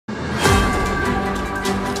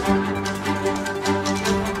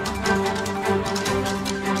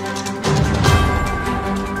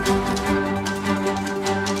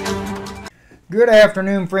Good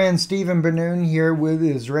afternoon, friends. Stephen Benoon here with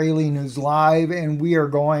Israeli News Live, and we are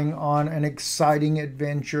going on an exciting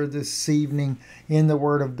adventure this evening in the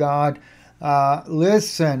Word of God.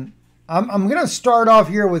 Listen, I'm going to start off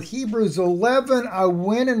here with Hebrews 11. I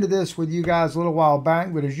went into this with you guys a little while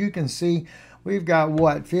back, but as you can see, we've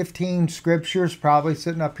got, 15 scriptures probably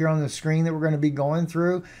sitting up here on the screen that we're going to be going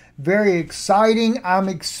through. Very exciting. I'm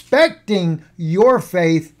expecting your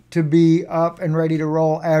faith to be up and ready to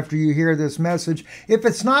roll after you hear this message. If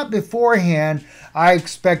it's not beforehand, I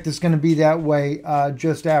expect it's going to be that way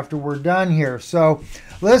just after we're done here. So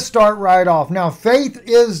let's start right off. Now, faith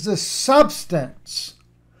is the substance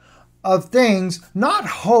of things not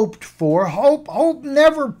hoped for. Hope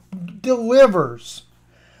never delivers.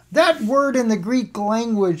 That word in the Greek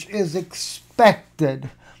language is expected.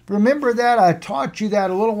 Remember that? I taught you that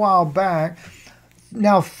a little while back.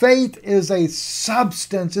 Now, faith is a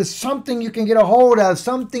substance. It's something you can get a hold of,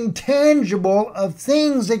 something tangible of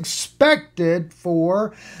things expected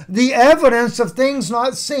for, the evidence of things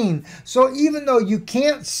not seen. So even though you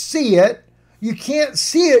can't see it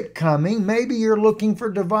coming, maybe you're looking for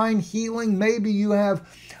divine healing, maybe you have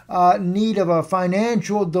need of a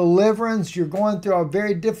financial deliverance, you're going through a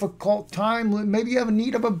very difficult time, maybe you have a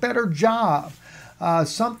need of a better job,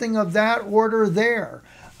 something of that order there.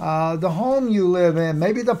 The home you live in,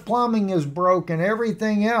 maybe the plumbing is broken,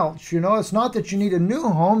 everything else. It's not that you need a new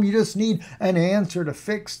home, you just need an answer to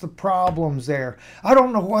fix the problems there. I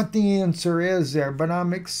don't know what the answer is there, but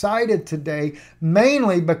I'm excited today,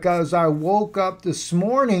 mainly because I woke up this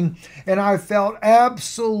morning and I felt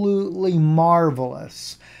absolutely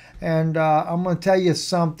marvelous. And I'm going to tell you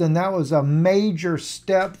something, that was a major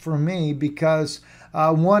step for me because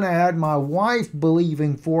one, I had my wife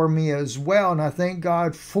believing for me as well, and I thank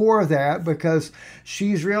God for that because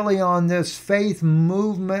she's really on this faith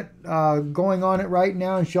movement going on it right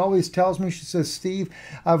now, and she always tells me, she says, Steve,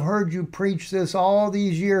 I've heard you preach this all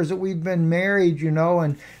these years that we've been married,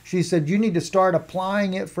 and she said, you need to start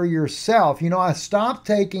applying it for yourself. I stopped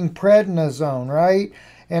taking prednisone, right?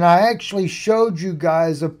 And I actually showed you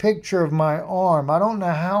guys a picture of my arm. I don't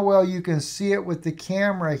know how well you can see it with the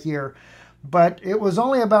camera here, but it was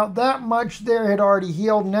only about that much there, had already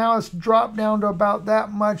healed. Now it's dropped down to about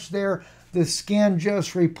that much there, the skin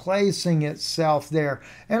just replacing itself there.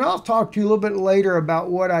 And I'll talk to you a little bit later about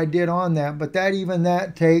what I did on that, but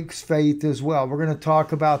that takes faith as well. We're going to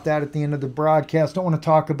talk about that at the end of the broadcast. I don't want to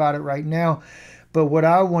talk about it right now. But what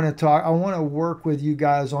I want to work with you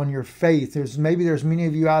guys on your faith. There's many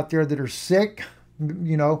of you out there that are sick.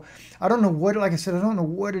 I don't know what, like I said, I don't know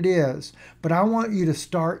what it is, but I want you to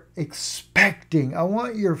start expecting. I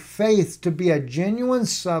want your faith to be a genuine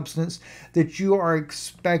substance that you are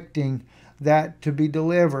expecting that to be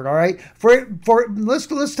delivered. All right.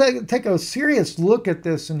 Let's take a serious look at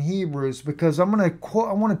this in Hebrews, because I want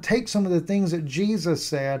to take some of the things that Jesus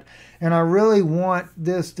said, and I really want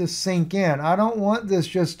this to sink in. I don't want this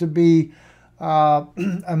just to be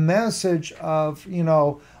a message of,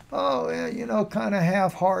 kind of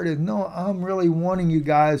half-hearted. No, I'm really wanting you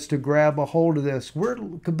guys to grab a hold of this.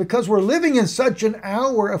 Because we're living in such an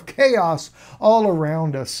hour of chaos all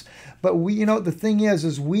around us. But the thing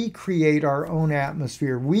is we create our own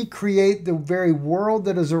atmosphere. We create the very world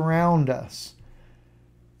that is around us.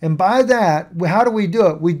 And by that, how do we do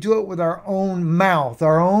it? We do it with our own mouth,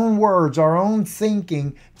 our own words, our own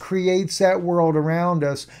thinking creates that world around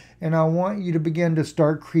us. And I want you to begin to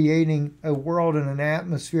start creating a world and an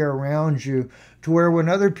atmosphere around you to where when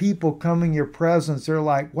other people come in your presence, they're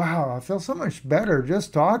like, wow, I feel so much better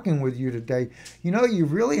just talking with you today.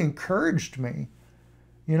 You've really encouraged me.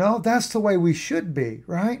 That's the way we should be,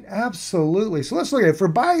 right? Absolutely. So let's look at it.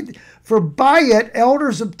 For by it,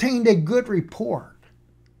 elders obtained a good report.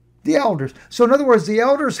 The elders. So in other words, the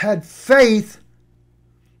elders had faith,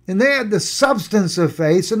 and they had the substance of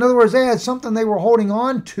faith. So in other words, they had something they were holding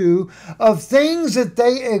on to of things that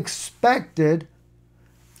they expected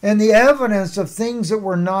and the evidence of things that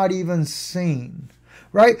were not even seen.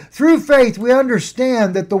 Right? Through faith, we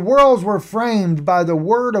understand that the worlds were framed by the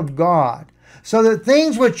Word of God, so that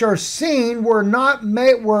things which are seen were not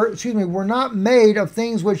made of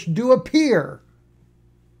things which do appear.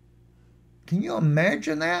 Can you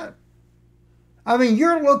imagine that? I mean,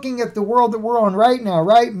 you're looking at the world that we're on right now,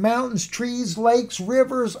 right? Mountains, trees, lakes,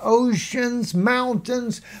 rivers, oceans,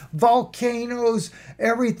 mountains, volcanoes,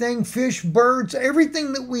 everything, fish, birds,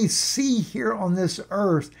 everything that we see here on this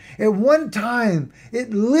earth. At one time,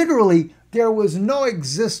 there was no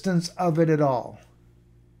existence of it at all.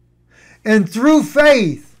 And through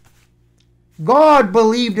faith, God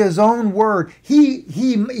believed his own word. Do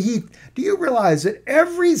you realize that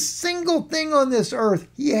every single thing on this earth,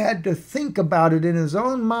 he had to think about it in his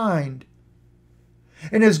own mind?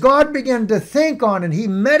 And as God began to think on it, he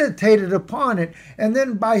meditated upon it. And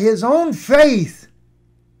then by his own faith,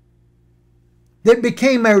 that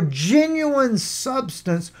became a genuine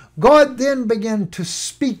substance, God then began to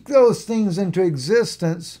speak those things into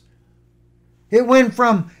existence. It went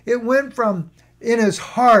from in his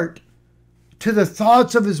heart to the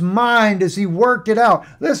thoughts of his mind as he worked it out.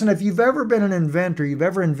 Listen, if you've ever been an inventor, you've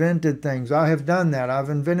ever invented things. I have done that. I've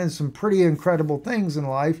invented some pretty incredible things in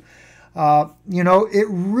life. It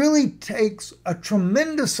really takes a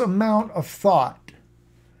tremendous amount of thought.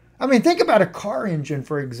 I mean, think about a car engine,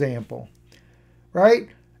 for example, right?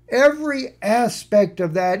 Every aspect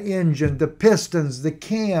of that engine, the pistons, the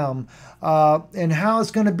cam, and how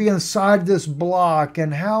it's going to be inside this block,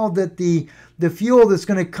 and how that the fuel that's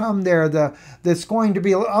going to come there, that's going to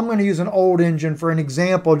be, I'm going to use an old engine for an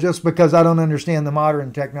example just because I don't understand the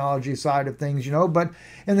modern technology side of things, but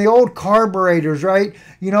in the old carburetors, right?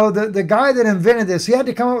 The guy that invented this, he had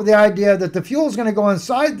to come up with the idea that the fuel is going to go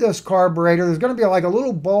inside this carburetor. There's going to be like a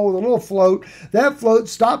little bowl with a little float. That float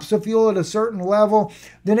stops the fuel at a certain level.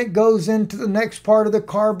 Then it goes into the next part of the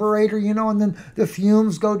carburetor, and then the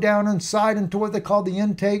fumes go down inside into what they call the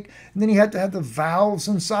intake. And then you have to have the valves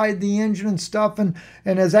inside the engine and stuff. And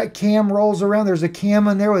as that cam rolls around, there's a cam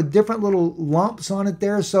in there with different little lumps on it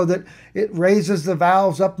there so that it raises the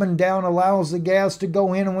valves up and down, allows the gas to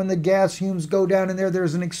go in. And when the gas fumes go down in there,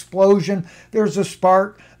 there's an explosion, there's a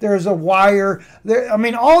spark, there's a wire.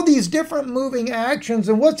 All these different moving actions.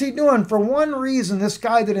 And what's he doing? For one reason, this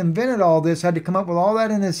guy that invented all this had to come up with all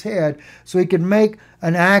that in his head so he could make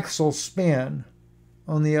an axle spin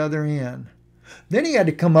on the other end. Then he had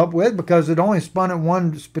to come up with, because it only spun at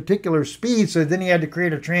one particular speed, so then he had to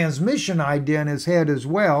create a transmission idea in his head as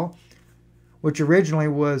well, which originally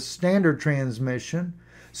was standard transmission,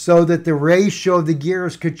 so that the ratio of the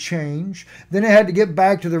gears could change. Then it had to get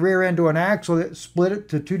back to the rear end to an axle that split it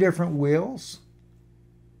to two different wheels.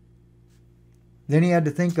 Then he had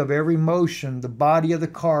to think of every motion, the body of the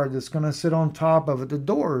car that's going to sit on top of it, the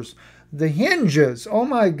doors, the hinges. Oh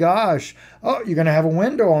my gosh. Oh, you're going to have a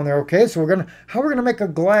window on there. Okay, so how we're going to make a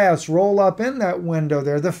glass roll up in that window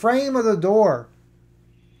there, the frame of the door.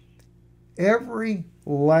 Every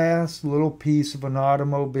last little piece of an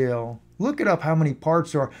automobile. Look it up how many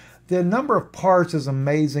parts there are. The number of parts is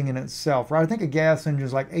amazing in itself, right? I think a gas engine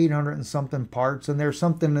is like 800 and something parts, and there's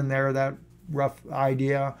something in there, that rough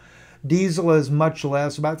idea. Diesel is much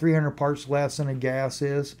less, about 300 parts less than a gas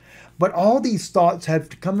is. But all these thoughts have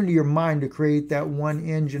to come into your mind to create that one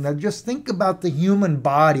engine. Now just think about the human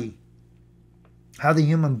body, how the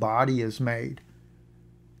human body is made.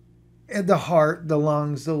 The heart, the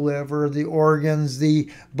lungs, the liver, the organs,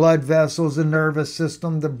 the blood vessels, the nervous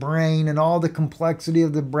system, the brain, and all the complexity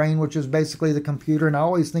of the brain, which is basically the computer. And I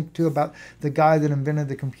always think too about the guy that invented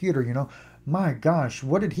the computer, My gosh,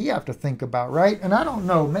 what did he have to think about, right? And I don't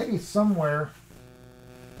know, maybe somewhere,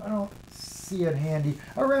 I don't see it handy.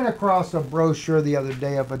 I ran across a brochure the other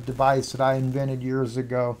day of a device that I invented years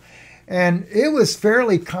ago. And it was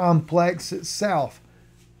fairly complex itself.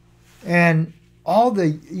 And all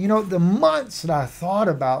the months that I thought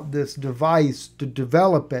about this device to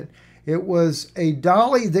develop it, it was a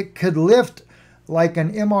dolly that could lift like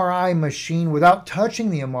an MRI machine without touching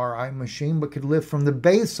the MRI machine, but could lift from the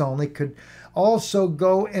base only, could also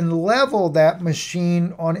go and level that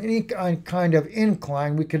machine on any kind of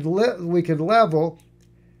incline. We could level.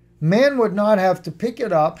 Man would not have to pick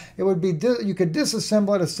it up. It would be, you could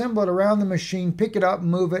disassemble it, assemble it around the machine, pick it up,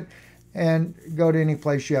 move it, and go to any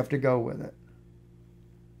place you have to go with it.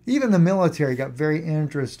 Even the military got very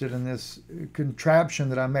interested in this contraption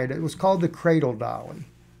that I made. It was called the cradle dolly.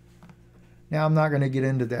 Now, I'm not going to get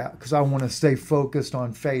into that because I want to stay focused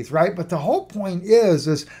on faith, right? But the whole point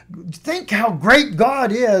is think how great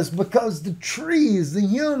God is, because the trees, the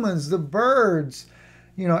humans, the birds,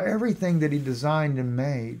 everything that he designed and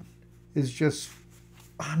made is just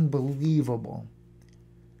unbelievable.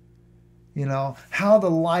 How the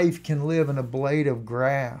life can live in a blade of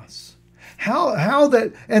grass. How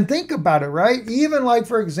that, and think about it, right? Even like,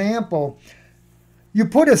 for example, you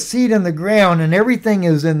put a seed in the ground and everything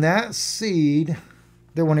is in that seed,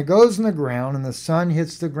 that when it goes in the ground and the sun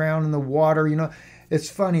hits the ground and the water, it's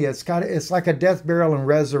funny. It's like a death, burial, and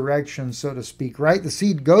resurrection, so to speak, right? The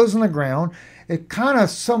seed goes in the ground. It kind of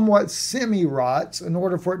somewhat semi-rots in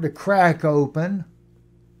order for it to crack open.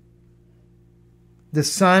 The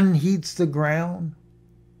sun heats the ground,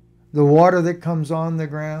 the water that comes on the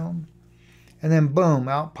ground. And then boom,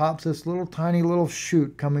 out pops this little tiny little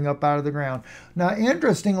shoot coming up out of the ground. Now,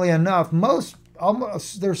 interestingly enough,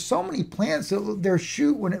 there's so many plants that their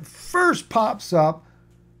shoot, when it first pops up,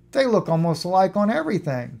 they look almost alike on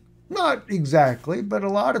everything. Not exactly, but a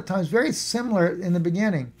lot of times very similar in the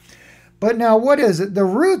beginning. But now what is it? The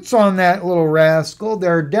roots on that little rascal,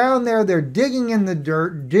 they're down there, they're digging in the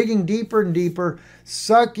dirt, digging deeper and deeper,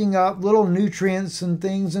 sucking up little nutrients and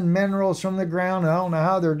things and minerals from the ground. I don't know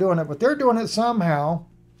how they're doing it, but they're doing it somehow.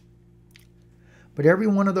 But every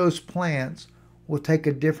one of those plants will take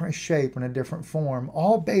a different shape and a different form,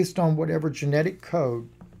 all based on whatever genetic code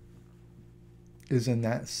is in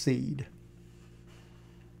that seed.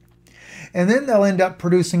 And then they'll end up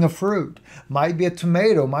producing a fruit. Might be a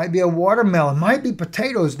tomato, might be a watermelon, might be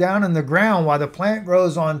potatoes down in the ground while the plant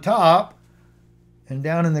grows on top. And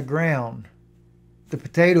down in the ground, the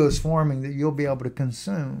potato is forming that you'll be able to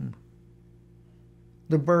consume.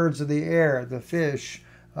 The birds of the air, the fish,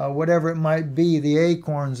 whatever it might be, the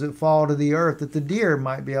acorns that fall to the earth that the deer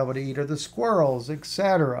might be able to eat, or the squirrels,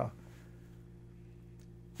 etc.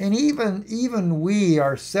 And even we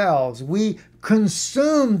ourselves, we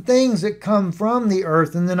consume things that come from the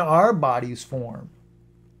earth and then our bodies form.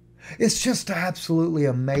 It's just absolutely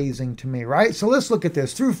amazing to me, right? So let's look at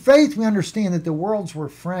this. Through faith, we understand that the worlds were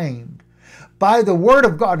framed by the word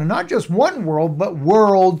of God, and not just one world, but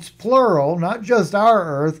worlds, plural, not just our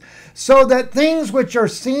earth, so that things which are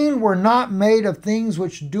seen were not made of things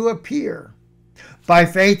which do appear. By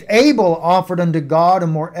faith, Abel offered unto God a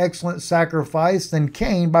more excellent sacrifice than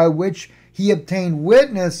Cain, by which he obtained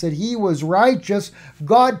witness that he was righteous,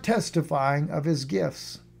 God testifying of his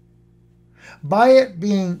gifts. By it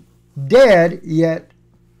being dead, yet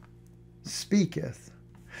speaketh.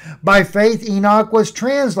 By faith, Enoch was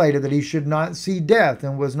translated that he should not see death,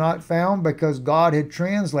 and was not found because God had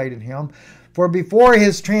translated him. For before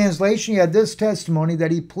his translation he had this testimony,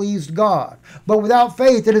 that he pleased God. But without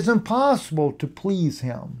faith it is impossible to please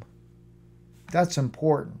him. That's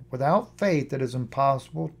important. Without faith it is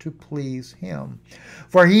impossible to please him.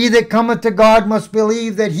 For he that cometh to God must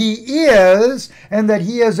believe that he is, and that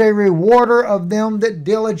he is a rewarder of them that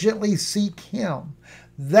diligently seek him.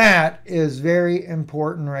 That is very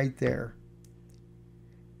important right there.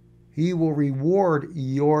 He will reward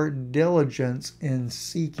your diligence in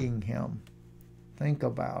seeking him. Think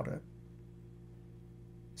about it.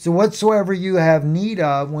 So whatsoever you have need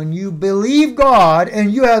of, when you believe God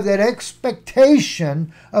and you have that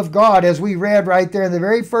expectation of God, as we read right there in the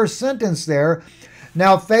very first sentence there.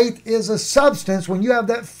 Now faith is a substance. When you have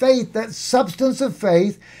that faith, that substance of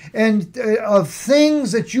faith, and of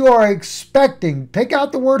things that you are expecting. Take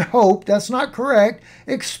out the word hope. That's not correct.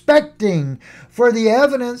 Expecting for the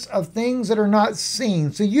evidence of things that are not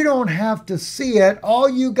seen. So you don't have to see it. All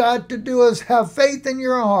you got to do is have faith in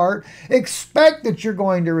your heart. Expect that you're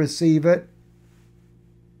going to receive it.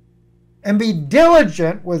 And be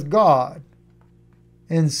diligent with God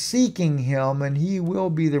in seeking him, and he will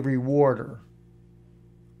be the rewarder.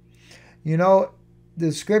 You know,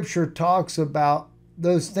 the scripture talks about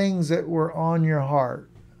those things that were on your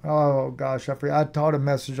heart. Oh gosh, I taught a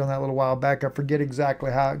message on that a little while back. I forget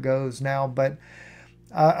exactly how it goes now, but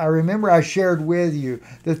I remember I shared with you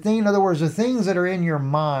the thing. In other words, the things that are in your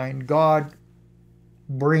mind, God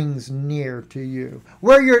brings near to you.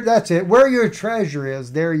 That's it. Where your treasure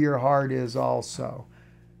is, there your heart is also.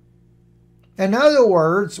 In other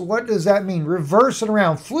words, what does that mean? Reverse it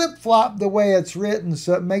around. Flip-flop the way it's written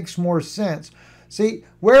so it makes more sense. See,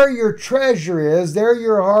 where your treasure is, there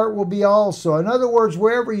your heart will be also. In other words,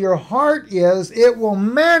 wherever your heart is, it will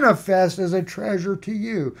manifest as a treasure to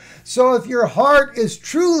you. So if your heart is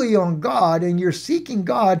truly on God and you're seeking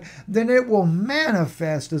God, then it will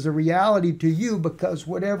manifest as a reality to you, because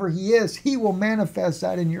whatever he is, he will manifest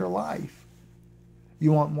that in your life.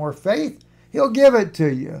 You want more faith? He'll give it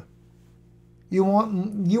to you. You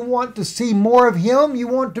want to see more of him. You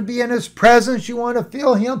want to be in his presence. You want to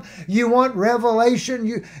feel him. You want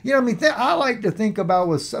revelation. I like to think about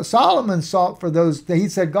what Solomon sought for those. He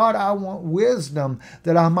said, God, I want wisdom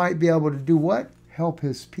that I might be able to do what? Help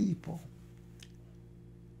his people.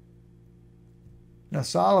 Now,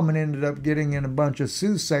 Solomon ended up getting in a bunch of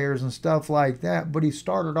soothsayers and stuff like that, but he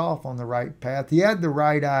started off on the right path. He had the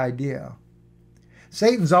right idea.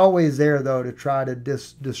 Satan's always there, though, to try to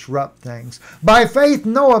disrupt things. By faith,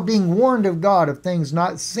 Noah, being warned of God of things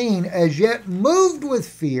not seen, as yet moved with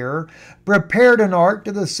fear, prepared an ark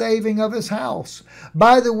to the saving of his house,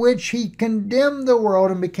 by the which he condemned the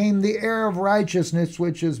world and became the heir of righteousness,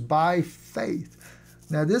 which is by faith.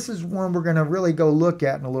 Now, this is one we're going to really go look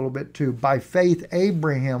at in a little bit too. By faith,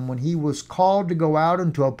 Abraham, when he was called to go out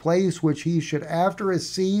into a place which he should after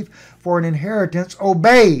receive for an inheritance,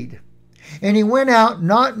 obeyed. And he went out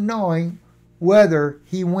not knowing whither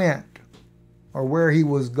he went, or where he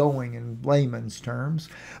was going in layman's terms.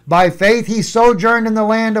 By faith he sojourned in the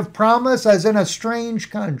land of promise as in a strange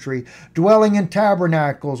country, dwelling in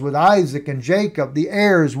tabernacles with Isaac and Jacob, the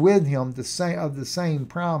heirs with him of the same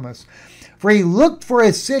promise. For he looked for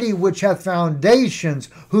a city which hath foundations,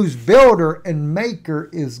 whose builder and maker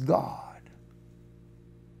is God.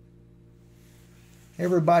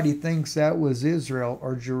 Everybody thinks that was Israel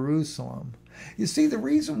or Jerusalem. You see, the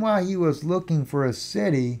reason why he was looking for a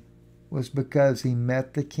city was because he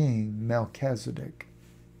met the king, Melchizedek.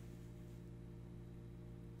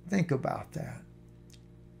 Think about that.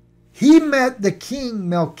 He met the king,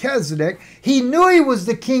 Melchizedek. He knew he was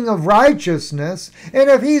the king of righteousness. And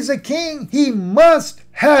if he's a king, he must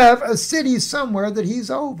have a city somewhere that he's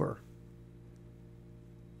over.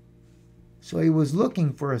 So he was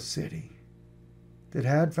looking for a city that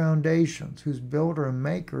had foundations, whose builder and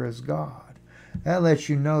maker is God. That lets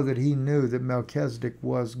you know that he knew that Melchizedek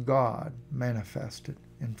was God manifested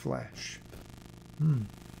in flesh.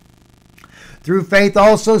 Through faith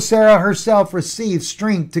also Sarah herself received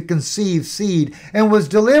strength to conceive seed, and was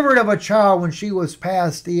delivered of a child when she was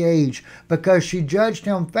past the age, because she judged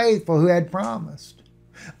him faithful who had promised.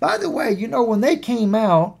 By the way, you know, when they came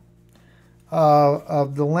out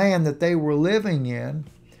of the land that they were living in,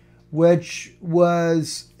 which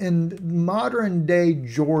was in modern day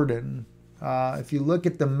Jordan, if you look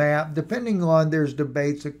at the map, depending on, there's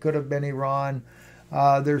debates, it could have been Iran,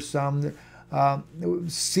 there's some,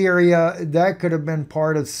 Syria, that could have been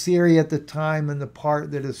part of Syria at the time, and the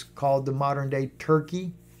part that is called the modern day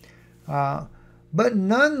Turkey. But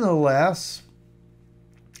nonetheless,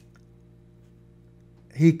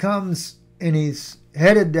 he comes and he's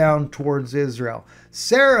headed down towards Israel.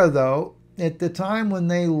 Sarah, though, at the time when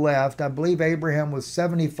they left, I believe Abraham was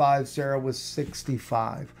 75, Sarah was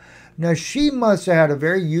 65. Now, she must have had a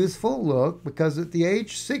very youthful look, because at the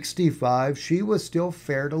age 65, she was still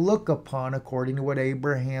fair to look upon, according to what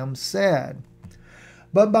Abraham said.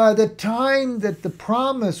 But by the time that the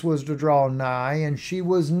promise was to draw nigh, and she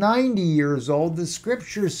was 90 years old, the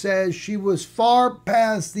scripture says she was far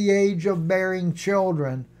past the age of bearing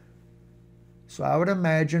children. So I would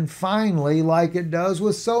imagine finally, like it does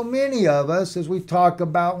with so many of us, as we talk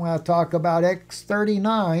about when I talk about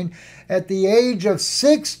X39, at the age of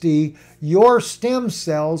 60, your stem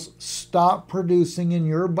cells stop producing in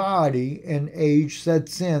your body and age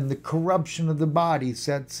sets in. The corruption of the body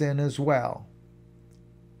sets in as well.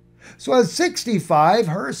 So at 65,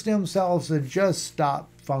 her stem cells had just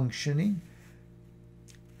stopped functioning,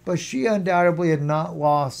 but she undoubtedly had not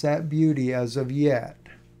lost that beauty as of yet.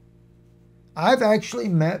 I've actually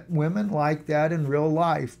met women like that in real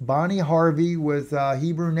life. Bonnie Harvey with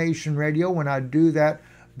Hebrew Nation Radio, when I do that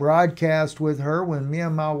broadcast with her, when me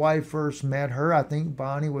and my wife first met her, I think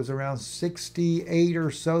Bonnie was around 68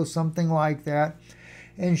 or so, something like that.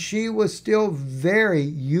 And she was still very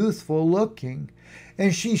youthful looking.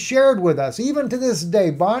 And she shared with us, even to this day,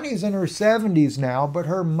 Bonnie's in her 70s now, but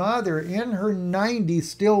her mother in her 90s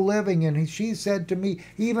still living, and she said to me,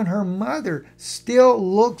 even her mother still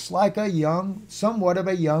looks like somewhat of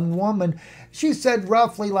a young woman. She said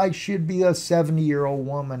roughly like she'd be a 70-year-old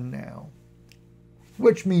woman now,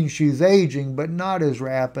 which means she's aging, but not as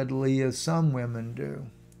rapidly as some women do.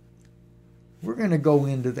 We're going to go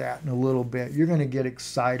into that in a little bit. You're going to get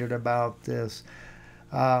excited about this.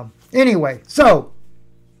 Anyway, so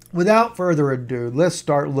without further ado, let's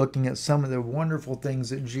start looking at some of the wonderful things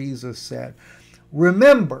that Jesus said.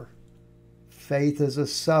 Remember, faith is a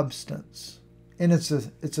substance, and it's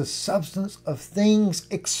a substance of things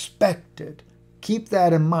expected. Keep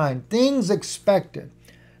that in mind, things expected.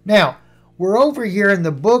 Now, we're over here in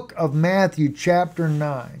the book of Matthew chapter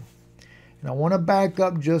 9, and I want to back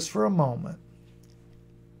up just for a moment.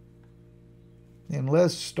 And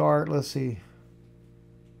let's see.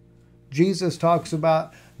 Jesus talks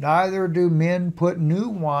about, neither do men put new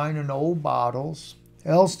wine in old bottles,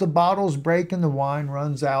 else the bottles break and the wine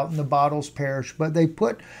runs out and the bottles perish. But they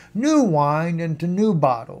put new wine into new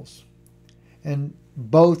bottles, and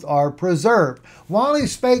both are preserved. While he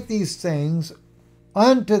spake these things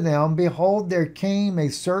unto them, behold, there came a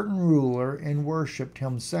certain ruler and worshipped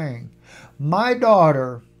him, saying, My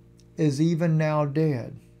daughter is even now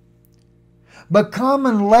dead. But come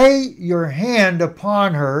and lay your hand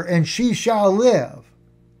upon her, and she shall live.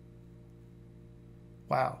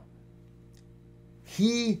 Wow.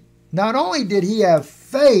 Not only did he have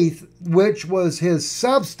faith, which was his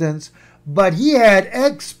substance, but he had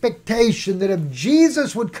expectation that if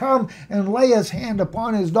Jesus would come and lay his hand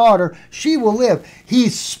upon his daughter, she will live. He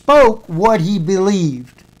spoke what he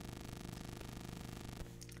believed.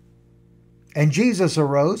 And Jesus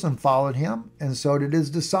arose and followed him, and so did his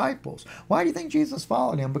disciples. Why do you think Jesus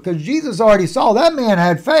followed him? Because Jesus already saw that man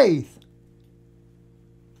had faith.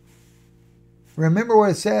 Remember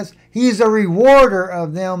what it says? He's a rewarder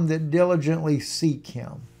of them that diligently seek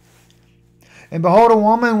him. And behold, a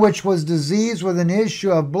woman which was diseased with an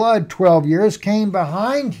issue of blood 12 years came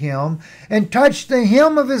behind him and touched the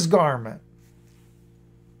hem of his garment.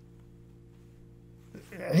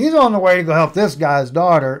 He's on the way to go help this guy's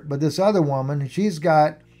daughter, but this other woman, she's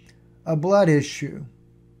got a blood issue.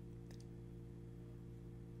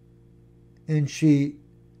 And she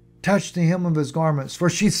touched the hem of his garments. For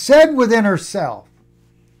she said within herself,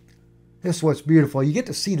 this is what's beautiful. You get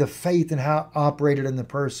to see the faith and how it operated in the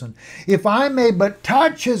person. If I may but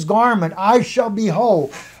touch his garment, I shall be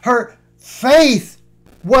whole. Her faith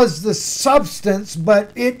was the substance,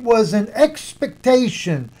 but it was an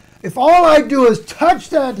expectation. If all I do is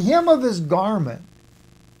touch that hem of his garment,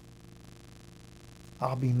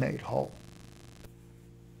 I'll be made whole.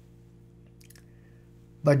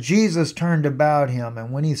 But Jesus turned about him,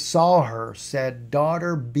 and when he saw her, said,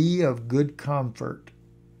 Daughter, be of good comfort.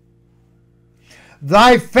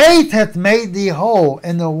 Thy faith hath made thee whole.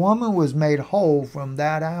 And the woman was made whole from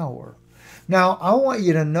that hour. Now, I want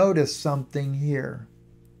you to notice something here.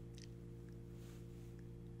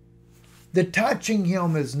 The touching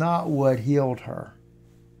him is not what healed her.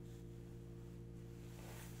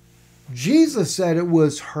 Jesus said it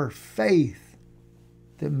was her faith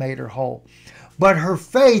that made her whole. But her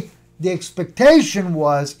faith, the expectation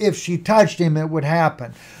was if she touched him, it would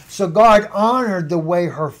happen. So God honored the way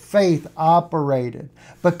her faith operated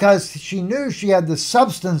because she knew she had the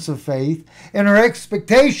substance of faith, and her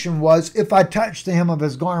expectation was if I touched the hem of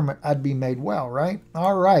his garment, I'd be made well, right?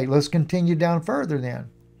 All right, let's continue down further then.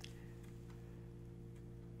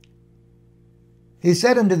 He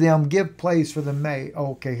said unto them, Give place for the maid.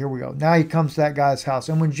 Okay, here we go. Now he comes to that guy's house.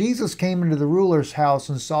 And when Jesus came into the ruler's house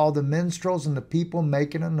and saw the minstrels and the people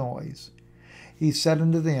making a noise, he said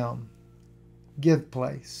unto them, Give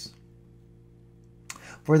place.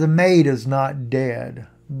 For the maid is not dead,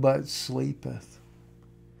 but sleepeth.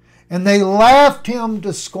 And they laughed him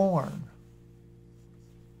to scorn.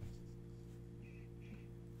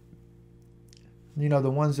 You know,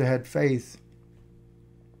 the ones that had faith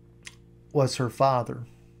was her father.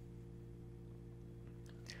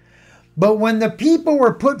 But when the people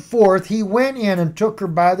were put forth, he went in and took her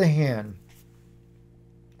by the hand.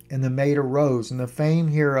 And the maid arose, and the fame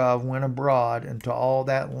hereof went abroad into all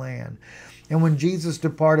that land. And when Jesus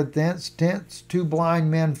departed thence, two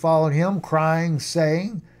blind men followed him, crying,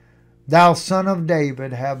 saying, Thou Son of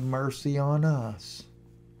David, have mercy on us.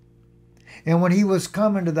 And when he was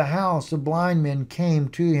come into the house, the blind men came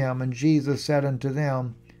to him, and Jesus said unto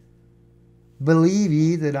them, Believe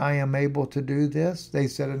ye that I am able to do this? They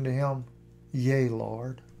said unto him, Yea,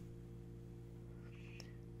 Lord.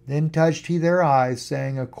 Then touched he their eyes,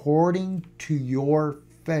 saying, According to your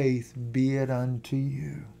faith be it unto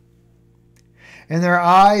you. And their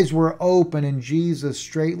eyes were open, and Jesus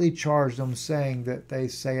straitly charged them, saying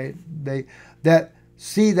that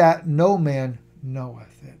see that no man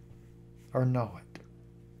knoweth it, or know it.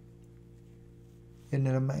 Isn't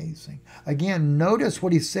it amazing? Again, notice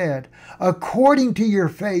what he said. According to your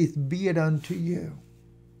faith, be it unto you.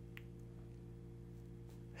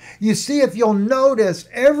 You see, if you'll notice,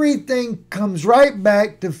 everything comes right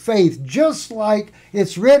back to faith, just like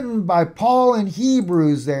it's written by Paul in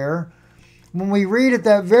Hebrews there. When we read at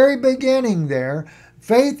that very beginning there,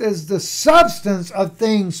 faith is the substance of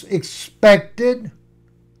things expected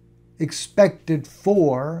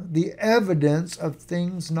for, the evidence of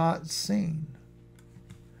things not seen.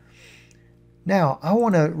 Now, I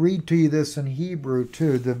want to read to you this in Hebrew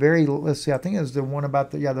too. Let's see, I think it's the one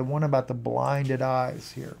about the blinded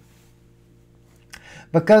eyes here.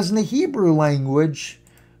 Because in the Hebrew language,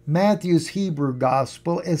 Matthew's Hebrew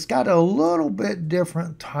gospel, it's got a little bit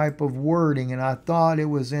different type of wording, and I thought it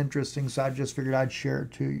was interesting, so I just figured I'd share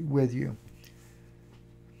it with you.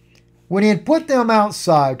 When he had put them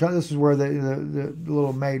outside, this is where the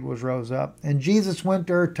little maid rose up, and Jesus went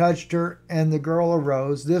to her, touched her, and the girl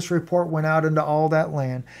arose. This report went out into all that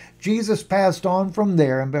land. Jesus passed on from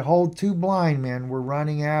there, and behold, two blind men were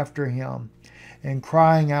running after him and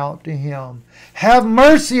crying out to him, Have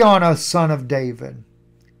mercy on us, Son of David.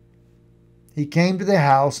 He came to the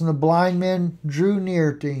house, and the blind men drew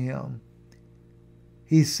near to him.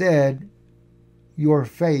 He said, Your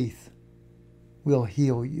faith will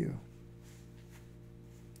heal you.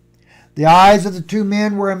 The eyes of the two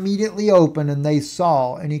men were immediately opened, and they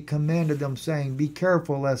saw, and he commanded them, saying, Be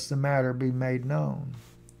careful lest the matter be made known.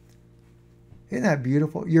 Isn't that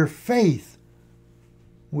beautiful? Your faith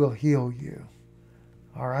will heal you.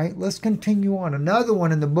 All right, let's continue on. Another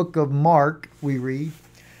one in the book of Mark, we read,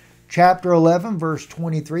 chapter 11, verse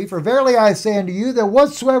 23. For verily I say unto you that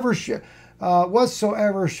whatsoever shall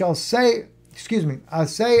say, I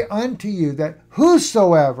say unto you that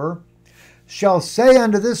whosoever shall say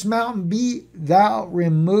unto this mountain, Be thou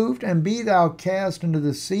removed, and be thou cast into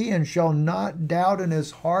the sea, and shall not doubt in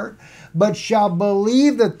his heart, but shall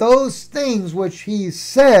believe that those things which he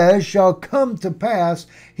says shall come to pass,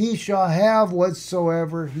 he shall have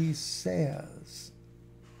whatsoever he says.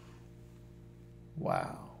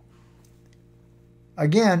 Wow.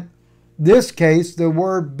 Again, this case, the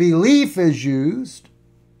word belief is used,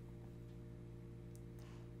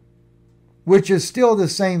 which is still the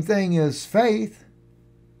same thing as faith.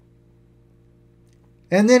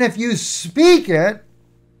 And then if you speak it,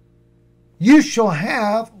 you shall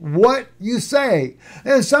have what you say.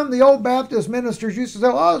 And some of the old Baptist ministers used to say,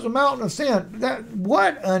 oh, it's a mountain of sin.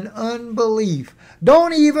 What an unbelief.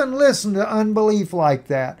 Don't even listen to unbelief like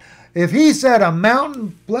that. If he said a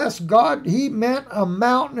mountain, bless God, he meant a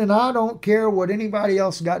mountain, and I don't care what anybody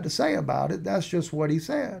else got to say about it. That's just what he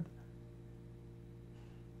said.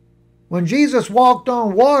 When Jesus walked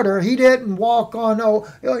on water, he didn't walk on,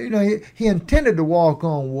 he intended to walk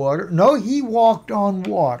on water. No, he walked on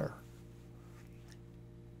water.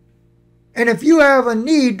 And if you have a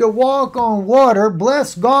need to walk on water,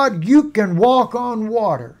 bless God, you can walk on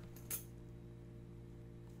water.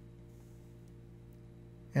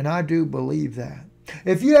 And I do believe that.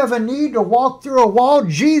 If you have a need to walk through a wall,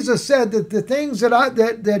 Jesus said that the things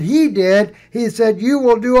that he did, he said, you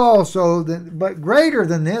will do also. But greater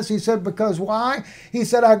than this, he said, because why? He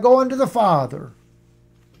said, I go unto the Father.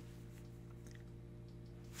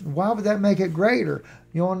 Why would that make it greater?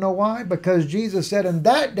 You want to know why? Because Jesus said, in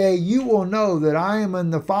that day you will know that I am in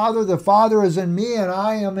the Father is in me, and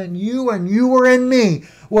I am in you, and you are in me.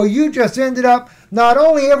 Well, you just ended up, not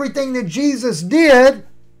only everything that Jesus did,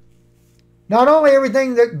 not only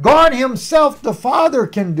everything that God himself, the Father,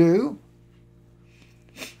 can do,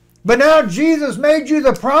 but now Jesus made you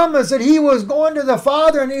the promise that he was going to the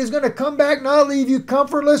Father and he's going to come back, not leave you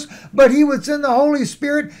comfortless, but he would send the Holy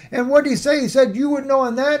Spirit. And what did he say? He said, you would know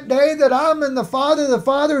in that day that I'm in the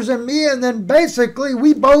Father's in me, and then basically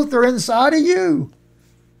we both are inside of you.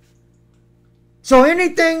 So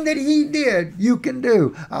anything that he did, you can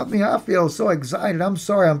do. I mean, I feel so excited. I'm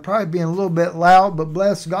sorry, I'm probably being a little bit loud, but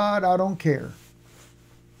bless God, I don't care.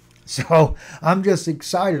 So I'm just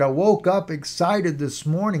excited. I woke up excited this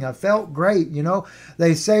morning. I felt great. You know,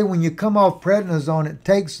 they say when you come off prednisone, it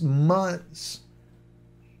takes months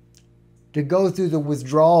to go through the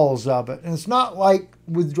withdrawals of it. And it's not like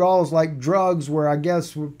withdrawals like drugs where I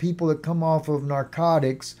guess with people that come off of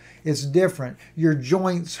narcotics, it's different. Your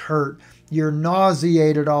joints hurt. You're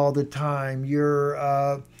nauseated all the time.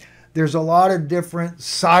 There's a lot of different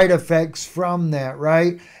side effects from that,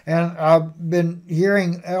 right? And I've been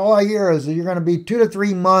hearing, all I hear is that you're going to be 2 to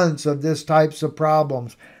 3 months of this types of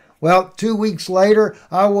problems. Well, 2 weeks later,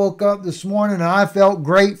 I woke up this morning and I felt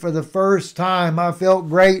great for the first time. I felt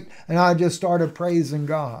great, and I just started praising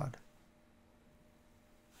God.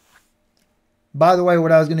 By the way,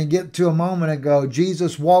 what I was going to get to a moment ago,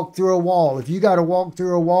 Jesus walked through a wall. If you got to walk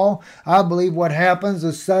through a wall, I believe what happens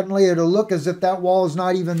is suddenly it'll look as if that wall is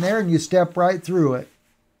not even there, and you step right through it.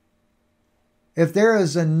 If there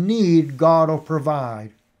is a need, God will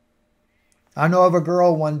provide. I know of a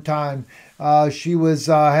girl one time, she was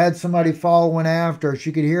had somebody following after her.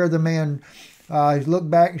 She could hear the man look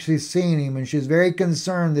back, and she's seen him, and she's very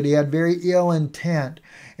concerned that he had very ill intent.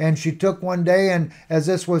 And she took one day, and as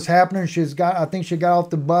this was happening, I think she got off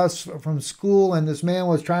the bus from school, and this man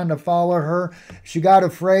was trying to follow her. She got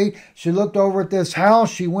afraid. She looked over at this house.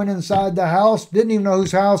 She went inside the house, didn't even know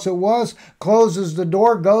whose house it was, closes the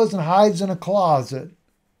door, goes and hides in a closet.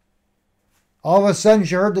 All of a sudden,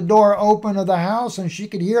 she heard the door open of the house, and she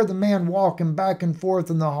could hear the man walking back and forth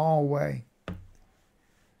in the hallway.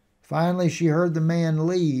 Finally, she heard the man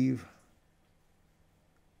leave.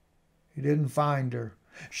 He didn't find her.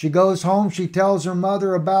 She goes home. She tells her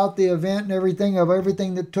mother about the event and everything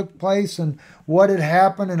that took place and what had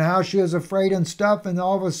happened and how she was afraid and stuff. And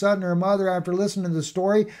all of a sudden, her mother, after listening to the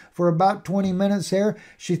story for about 20 minutes there,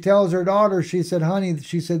 she tells her daughter, she said, honey,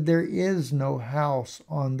 she said, there is no house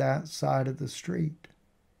on that side of the street.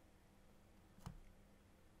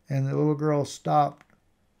 And the little girl stopped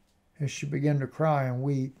as she began to cry and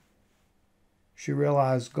weep. She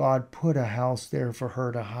realized God put a house there for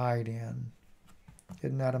her to hide in.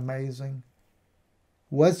 Isn't that amazing?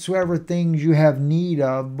 Whatsoever things you have need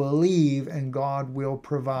of, believe, and God will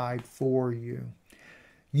provide for you.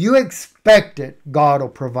 You expect it, God will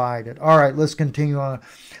provide it. All right, let's continue on.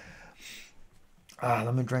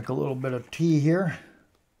 Let me drink a little bit of tea here.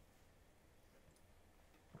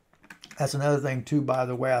 That's another thing too, by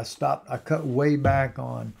the way. I cut way back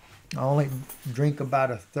on. I only drink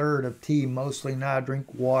about a third of tea. Mostly now I drink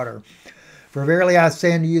water. For verily I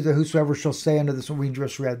say unto you that whosoever shall say unto this, we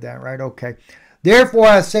just read that, right? Okay. Therefore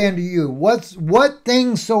I say unto you, what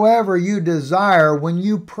things soever you desire when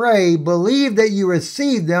you pray, believe that you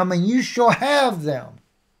receive them and you shall have them.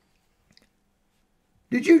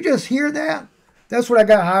 Did you just hear that? That's what I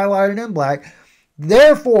got highlighted in black.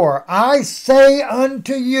 Therefore I say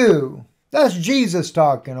unto you, that's Jesus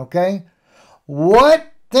talking, okay?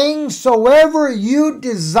 What things soever you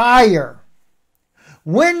desire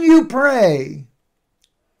when you pray.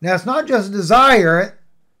 Now it's not just desire it.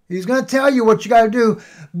 He's going to tell you what you got to do.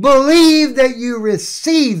 Believe that you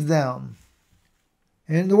receive them.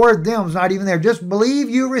 And the word them is not even there. Just believe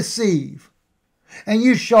you receive. And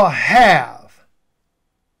you shall have.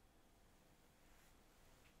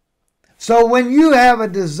 So when you have a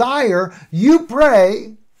desire, you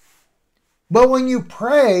pray. But when you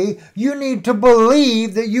pray, you need to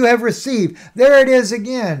believe that you have received. There it is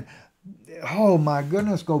again. Oh my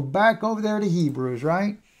goodness, go back over there to Hebrews,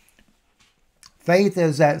 right? Faith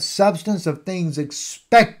is that substance of things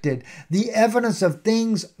expected, the evidence of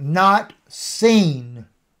things not seen.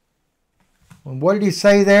 And what did he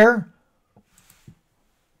say there?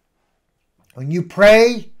 When you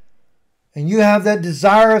pray and you have that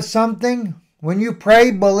desire of something, when you pray,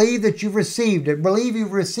 believe that you've received it. Believe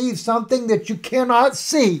you've received something that you cannot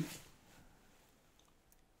see.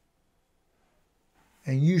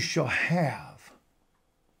 And you shall have.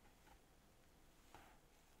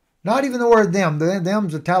 Not even the word them.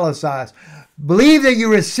 Them's italicized. Believe that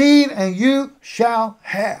you receive and you shall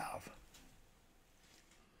have.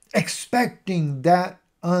 Expecting that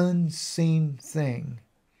unseen thing.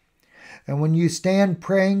 And when you stand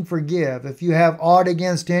praying, forgive. If you have aught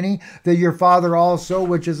against any, that your Father also,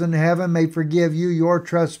 which is in heaven, may forgive you your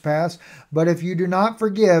trespass. But if you do not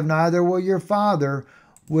forgive, neither will your Father,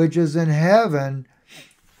 which is in heaven,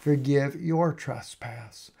 forgive your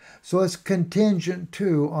trespass. So it's contingent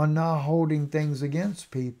too on not holding things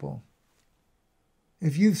against people.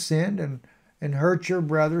 If you've sinned and hurt your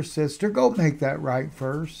brother, sister, go make that right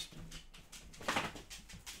first.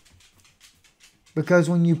 Because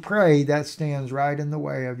when you pray, that stands right in the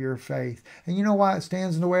way of your faith. And you know why it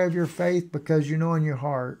stands in the way of your faith? Because you know in your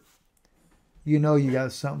heart, you know you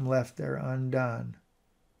got something left there undone.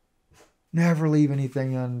 Never leave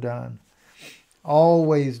anything undone.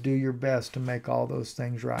 Always do your best to make all those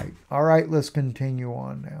things right. All right, let's continue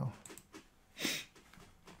on now.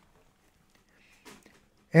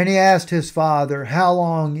 And he asked his father, how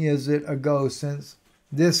long is it ago since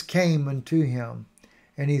this came unto him?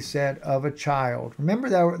 And he said, of a child. Remember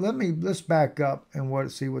that? Let's back up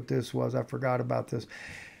and see what this was. I forgot about this.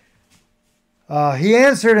 He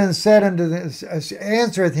answered and said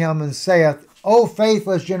answereth him and saith, O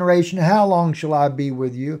faithless generation, how long shall I be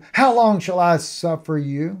with you? How long shall I suffer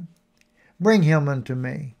you? Bring him unto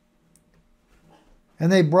me.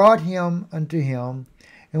 And they brought him unto him.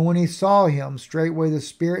 And when he saw him, straightway the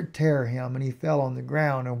spirit tare him, and he fell on the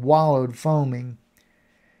ground and wallowed foaming.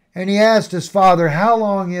 And he asked his father, how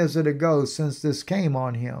long is it ago since this came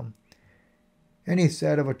on him? And he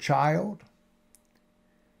said, of a child.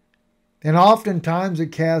 And oftentimes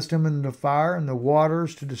it cast him into the fire and the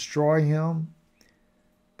waters to destroy him.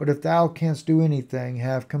 But if thou canst do anything,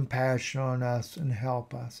 have compassion on us and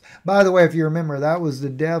help us. By the way, if you remember, that was the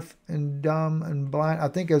deaf and dumb and blind. I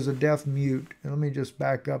think it was a deaf mute. Let me just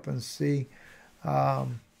back up and see.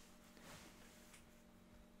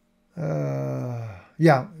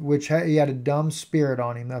 Yeah, which he had a dumb spirit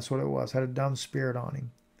on him. That's what it was. Had a dumb spirit on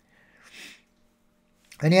him.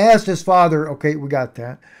 And he asked his father, okay, we got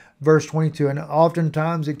that. Verse 22, and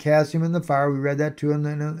oftentimes it cast him in the fire. We read that too, and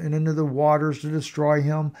then into the waters to destroy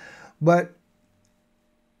him. But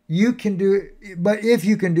if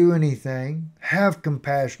you can do anything, have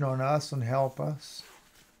compassion on us and help us.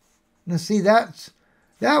 Now see, that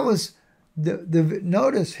was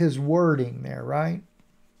notice his wording there, right?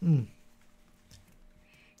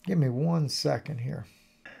 Give me 1 second here.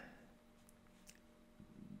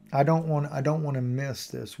 I don't want to miss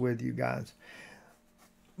this with you guys.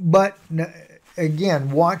 But again,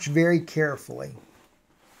 watch very carefully.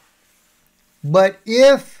 But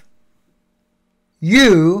if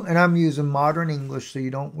you, and I'm using modern English so we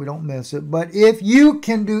don't miss it, but if you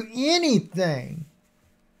can do anything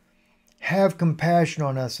have compassion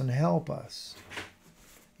on us and help us.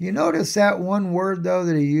 You notice that one word, though,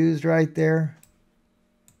 that he used right there?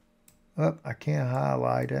 Oh, I can't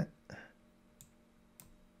highlight it.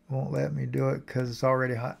 Won't let me do it because it's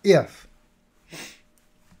already hot. If.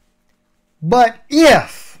 But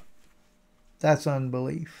if. That's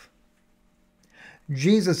unbelief.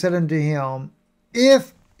 Jesus said unto him,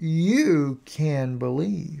 if you can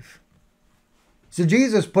believe. So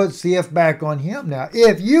Jesus puts the if back on him now.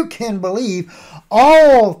 If you can believe,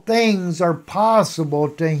 all things are possible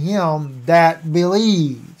to him that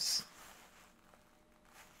believes.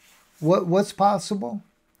 What's possible?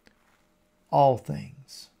 All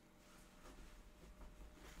things.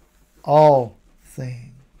 All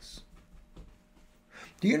things.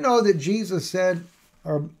 Do you know that Jesus said,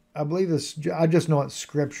 or I believe this, I just know it's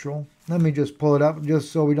scriptural. Let me just pull it up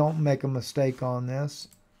just so we don't make a mistake on this.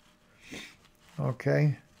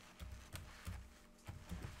 Okay.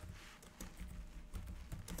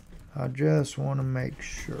 I just want to make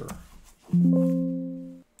sure.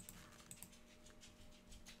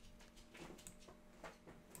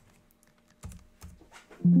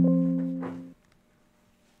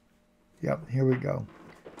 Yep, here we go.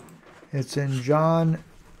 It's in John,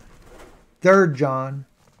 3 John,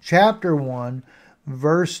 chapter 1,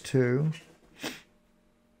 verse 2.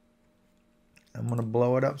 I'm going to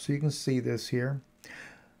blow it up so you can see this here.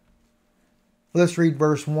 Let's read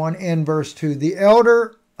verse 1 and verse 2. The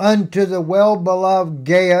elder unto the well-beloved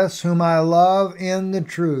Gaius, whom I love in the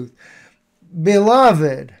truth.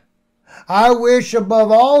 Beloved, I wish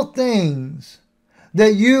above all things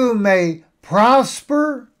that you may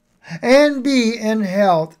prosper and be in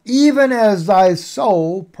health, even as thy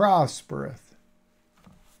soul prospereth.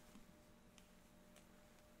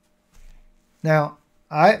 Now,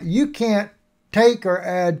 you can't take or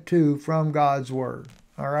add to from God's word,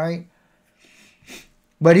 all right?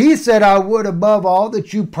 But he said, I would above all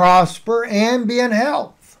that you prosper and be in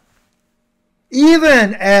health,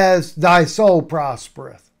 even as thy soul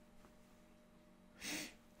prospereth.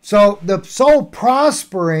 So the soul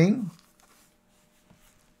prospering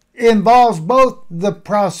involves both the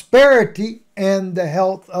prosperity and the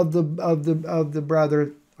health of the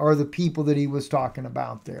brother or the people that he was talking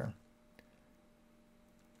about there.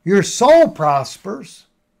 Your soul prospers,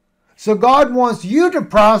 so God wants you to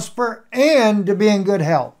prosper and to be in good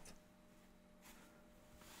health.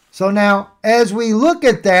 So now, as we look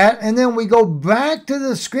at that, and then we go back to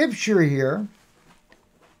the scripture here,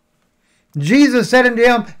 Jesus said unto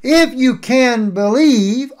him, if you can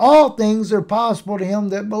believe, all things are possible to him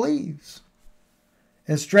that believes.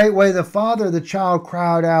 And straightway the father of the child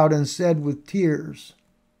cried out and said with tears,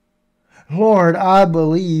 Lord, I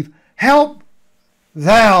believe, help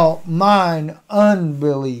thou mine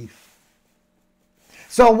unbelief.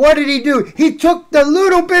 So what did he do? He took the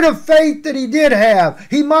little bit of faith that he did have.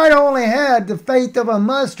 He might only had the faith of a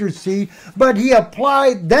mustard seed, but he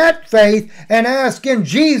applied that faith and asking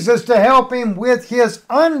Jesus to help him with his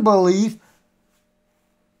unbelief.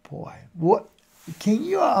 Boy, what can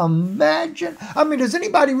you imagine? I mean, does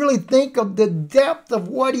anybody really think of the depth of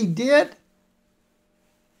what he did?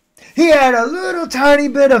 He had a little tiny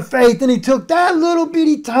bit of faith, and he took that little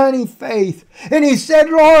bitty tiny faith, and he said,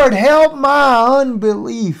 Lord, help my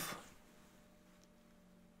unbelief.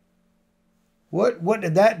 What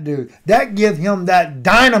did that do? That gave him that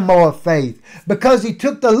dynamo of faith, because he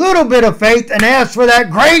took the little bit of faith and asked for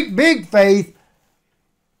that great big faith,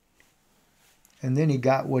 and then he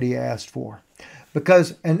got what he asked for.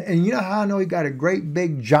 Because, and you know how I know he got a great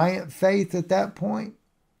big giant faith at that point?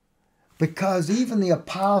 Because even the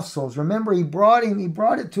apostles, remember he brought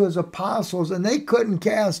it to his apostles, and they couldn't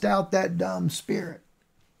cast out that dumb spirit.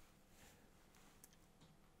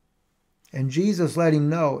 And Jesus let him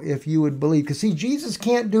know, if you would believe. Because see, Jesus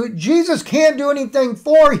can't do it. Jesus can't do anything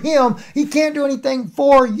for him. He can't do anything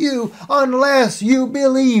for you unless you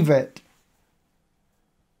believe it.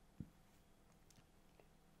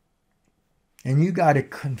 And you got to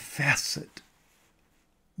confess it.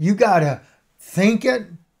 You got to think it,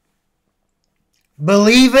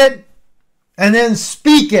 believe it, and then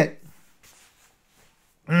speak it.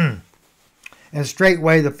 And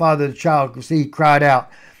straightway the father of the child, he cried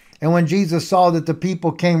out. And when Jesus saw that the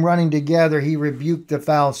people came running together, he rebuked the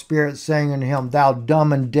foul spirit, saying unto him, Thou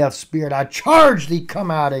dumb and deaf spirit, I charge thee,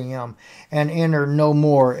 come out of him, and enter no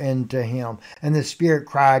more into him. And the spirit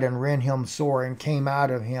cried and rent him sore, and came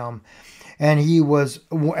out of him. And he was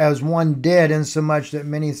as one dead, insomuch that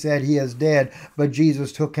many said, He is dead. But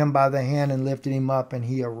Jesus took him by the hand and lifted him up, and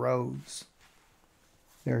he arose.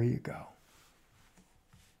 There you go.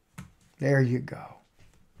 There you go.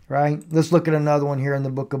 Right? Let's look at another one here in the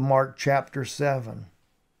book of Mark, chapter 7.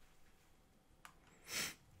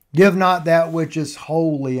 Give not that which is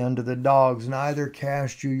holy unto the dogs, neither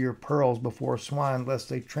cast you your pearls before swine, lest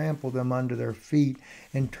they trample them under their feet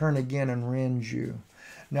and turn again and rend you.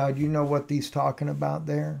 Now, do you know what he's talking about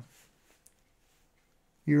there?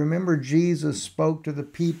 You remember Jesus spoke to the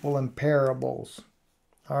people in parables,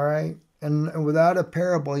 all right? And without a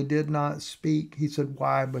parable, he did not speak. He said,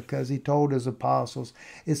 why? Because he told his apostles,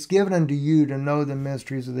 it's given unto you to know the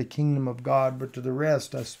mysteries of the kingdom of God, but to the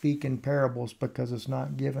rest I speak in parables because it's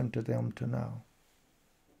not given to them to know.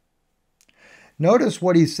 Notice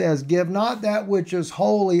what he says, give not that which is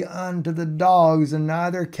holy unto the dogs, and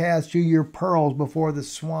neither cast you your pearls before the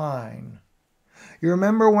swine. You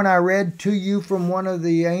remember when I read to you from one of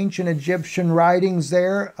the ancient Egyptian writings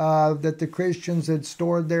there that the Christians had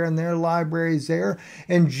stored there in their libraries there,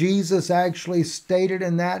 and Jesus actually stated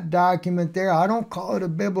in that document there, I don't call it a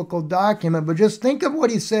biblical document, but just think of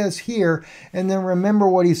what he says here, and then remember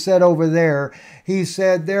what he said over there. He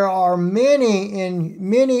said, there are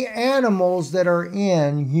many animals that are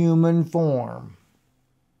in human form.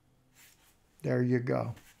 There you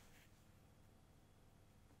go.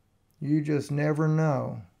 You just never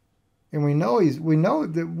know. And we know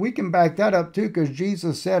that we can back that up too, because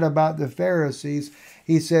Jesus said about the Pharisees,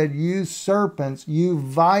 he said, you serpents, you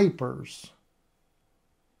vipers.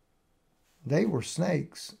 They were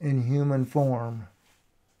snakes in human form.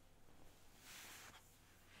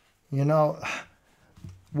 You know,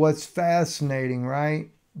 what's fascinating, right?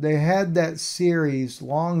 They had that series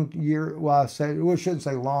I shouldn't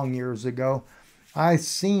say long years ago. I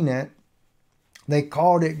seen it. They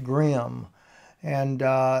called it Grimm. And,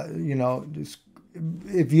 if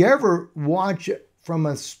you ever watch it from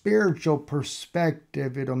a spiritual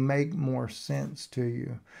perspective, it'll make more sense to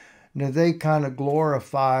you. Now, they kind of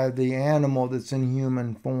glorify the animal that's in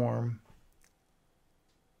human form.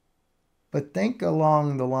 But think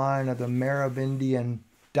along the line of the Merovingian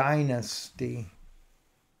dynasty.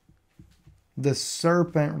 The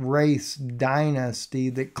serpent race dynasty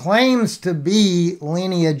that claims to be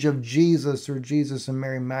lineage of Jesus, or Jesus and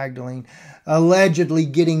Mary Magdalene allegedly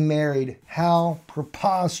getting married. How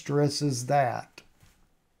preposterous is that?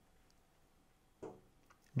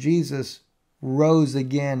 Jesus rose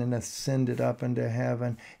again and ascended up into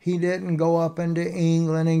heaven. He didn't go up into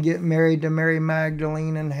England and get married to Mary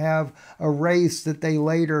Magdalene and have a race that they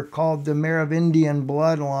later called the Merovingian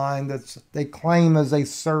bloodline that they claim as a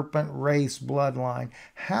serpent race bloodline.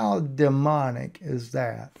 How demonic is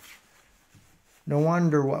that? No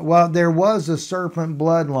wonder what. Well, there was a serpent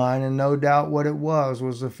bloodline, and no doubt what it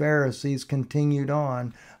was the Pharisees continued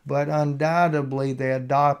on, but undoubtedly they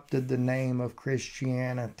adopted the name of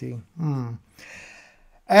Christianity.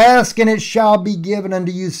 Ask and it shall be given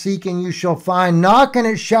unto you. Seek and you shall find. Knock and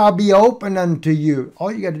it shall be opened unto you.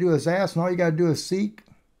 All you got to do is ask, and all you got to do is seek.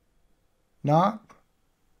 Knock.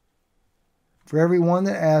 For every one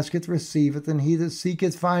that asketh receiveth, and he that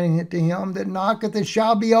seeketh findeth to him that knocketh it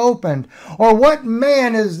shall be opened. Or what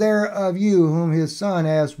man is there of you whom his son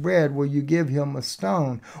asks bread, will you give him a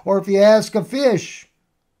stone? Or if he ask a fish,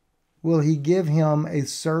 will he give him a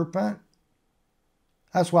serpent?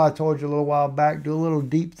 That's why I told you a little while back, do a little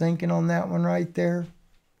deep thinking on that one right there.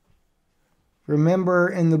 Remember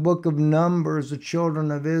in the book of Numbers, the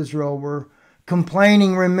children of Israel were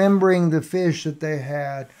complaining, remembering the fish that they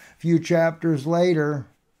had. A few chapters later,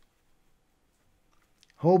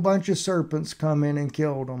 a whole bunch of serpents come in and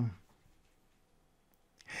killed them.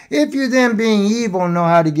 If you then, being evil, know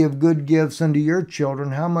how to give good gifts unto your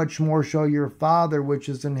children, how much more shall your Father which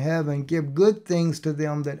is in heaven give good things to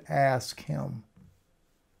them that ask him?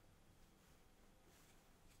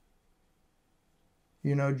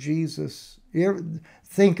 You know, Jesus,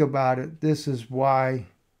 think about it. This is why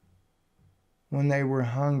when they were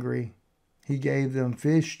hungry, he gave them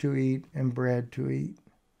fish to eat and bread to eat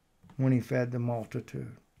when he fed the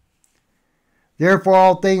multitude. Therefore,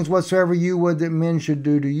 all things whatsoever you would that men should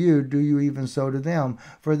do to you, do you even so to them.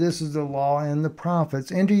 For this is the law and the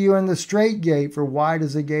prophets. Enter you in the strait gate, for wide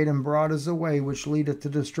is the gate and broad is the way which leadeth to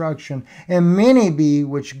destruction, and many be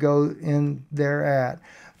which go in thereat.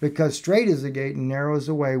 Because strait is the gate and narrow is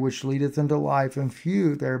the way which leadeth unto life, and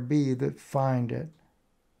few there be that find it.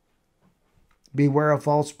 Beware of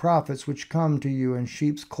false prophets which come to you in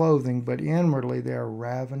sheep's clothing, but inwardly they are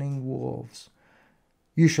ravening wolves.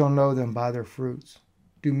 You shall know them by their fruits.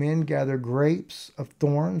 Do men gather grapes of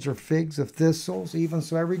thorns or figs of thistles? Even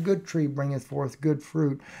so every good tree bringeth forth good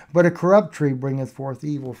fruit, but a corrupt tree bringeth forth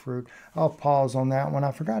evil fruit. I'll pause on that one.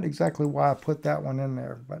 I forgot exactly why I put that one in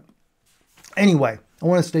there, but anyway, I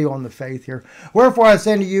want to stay on the faith here. Wherefore I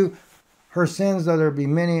say to you, her sins, though there be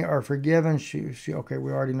many, are forgiven. Okay,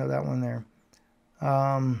 we already know that one there.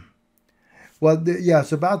 Well,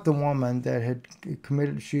 yes, about the woman that had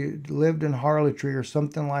committed, she lived in harlotry or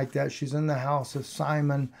something like that. She's in the house of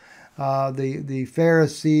Simon, the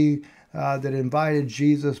Pharisee that invited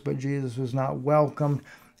Jesus, but Jesus was not welcomed.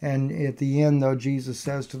 And at the end, though, Jesus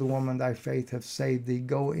says to the woman, thy faith hath saved thee.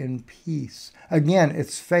 Go in peace. Again,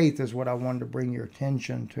 it's faith is what I wanted to bring your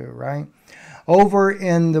attention to, right? Over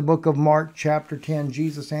in the book of Mark, chapter 10,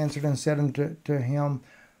 Jesus answered and said unto him,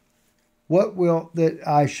 what wilt that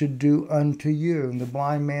I should do unto you? And the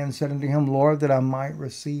blind man said unto him, Lord, that I might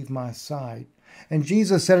receive my sight. And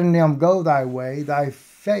Jesus said unto him, go thy way, thy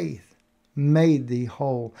faith made thee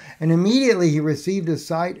whole. And immediately he received his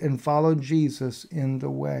sight and followed Jesus in the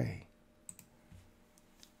way.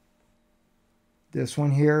 This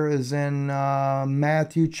one here is in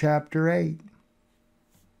Matthew chapter 8.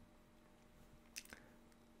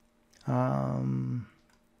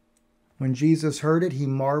 When Jesus heard it, he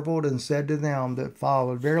marveled and said to them that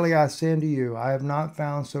followed, verily I say unto you, I have not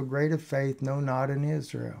found so great a faith, no, not in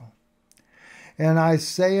Israel. And I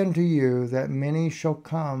say unto you that many shall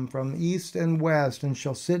come from east and west, and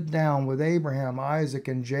shall sit down with Abraham, Isaac,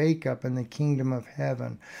 and Jacob in the kingdom of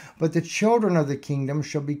heaven. But the children of the kingdom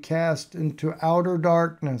shall be cast into outer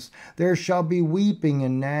darkness. There shall be weeping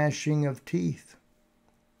and gnashing of teeth.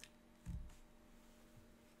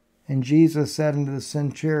 And Jesus said unto the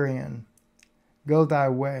centurion, go thy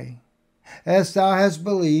way. As thou hast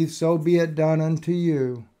believed, so be it done unto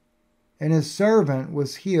you. And his servant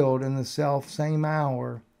was healed in the selfsame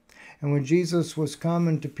hour. And when Jesus was come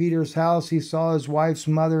into Peter's house, he saw his wife's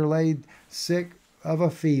mother laid sick of a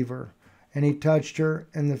fever. And he touched her,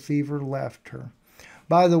 and the fever left her.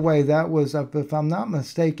 By the way, that was, if I'm not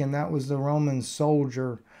mistaken, that was the Roman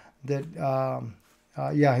soldier that,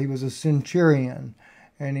 he was a centurion.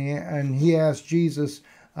 And he asked Jesus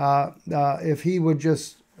if he would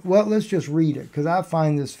just, well, let's just read it, because I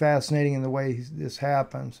find this fascinating in the way this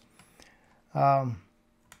happens.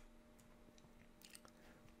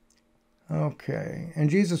 Okay. And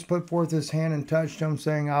Jesus put forth his hand and touched him,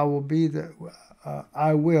 saying, I will be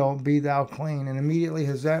thou clean. And immediately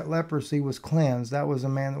his leprosy was cleansed. That was a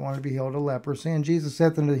man that wanted to be healed of leprosy. And Jesus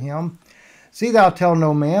said unto him, see thou tell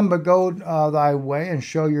no man, but go thy way and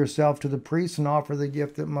show yourself to the priests and offer the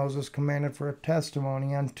gift that Moses commanded for a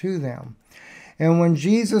testimony unto them. And when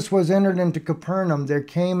Jesus was entered into Capernaum, there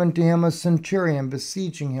came unto him a centurion,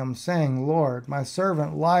 beseeching him, saying, Lord, my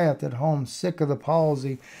servant lieth at home, sick of the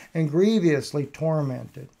palsy, and grievously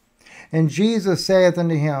tormented. And Jesus saith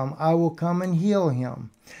unto him, I will come and heal him.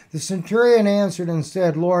 The centurion answered and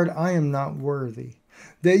said, Lord, I am not worthy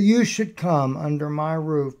that you should come under my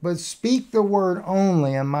roof, but speak the word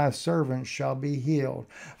only, and my servant shall be healed.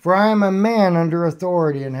 For I am a man under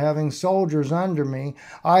authority, and having soldiers under me.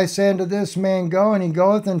 I say unto this man, go, and he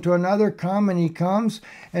goeth, and to another, come, and he comes,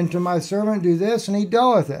 and to my servant, do this, and he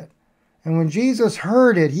doeth it. And when Jesus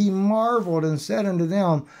heard it, he marveled, and said unto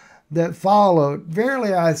them that followed,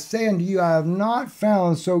 verily I say unto you, I have not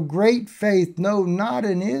found so great faith, no, not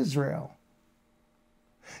in Israel.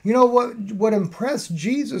 You know what impressed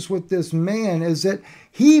Jesus with this man is that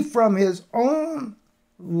he, from his own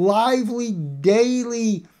lively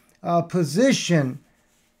daily position,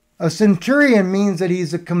 a centurion means that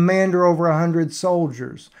he's a commander over 100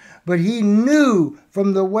 soldiers. But he knew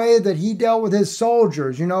from the way that he dealt with his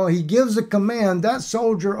soldiers, he gives a command, that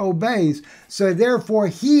soldier obeys. So therefore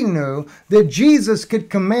he knew that Jesus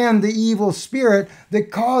could command the evil spirit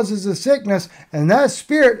that causes the sickness, and that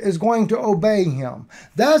spirit is going to obey him.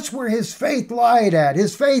 That's where his faith lied at.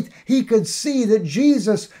 His faith, he could see that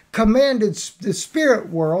Jesus commanded the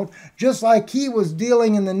spirit world just like he was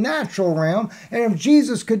dealing in the natural realm. And if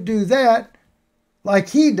Jesus could do that, like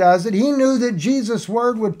he does it, he knew that Jesus'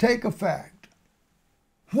 word would take effect.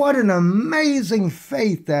 What an amazing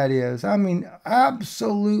faith that is. I mean,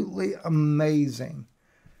 absolutely amazing.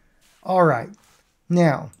 All right.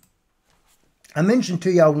 Now, I mentioned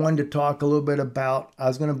to you I wanted to talk a little bit about, I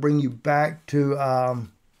was going to bring you back to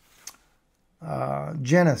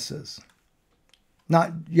Genesis.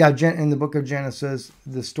 In the book of Genesis,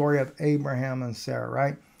 the story of Abraham and Sarah,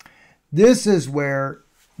 right? This is where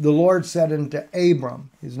the Lord said unto Abram,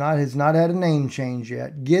 he's not had a name change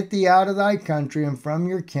yet, get thee out of thy country and from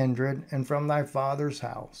your kindred and from thy father's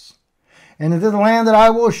house, and into the land that I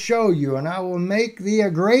will show you, and I will make thee a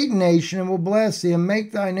great nation, and will bless thee, and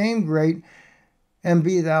make thy name great, and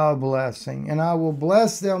be thou a blessing. And I will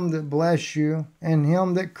bless them that bless you, and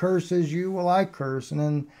him that curses you will I curse,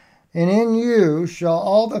 and in you shall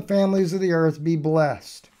all the families of the earth be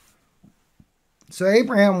blessed. So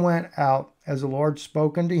Abraham went out as the Lord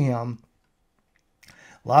spoke unto him.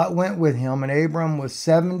 Lot went with him, and Abram was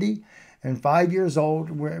 70, and 5 years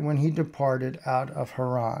old when he departed out of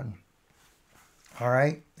Haran. All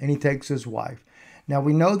right, and he takes his wife. Now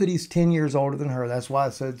we know that he's 10 years older than her. That's why I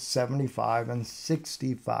said 75 and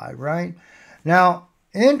 65, right? Now,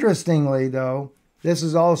 interestingly though, this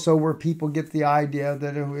is also where people get the idea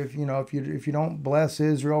that if you don't bless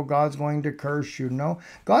Israel, God's going to curse you. No,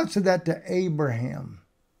 God said that to Abraham.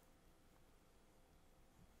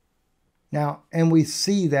 Now, and we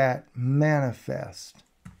see that manifest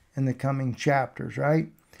in the coming chapters, right?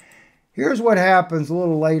 Here's what happens a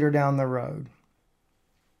little later down the road.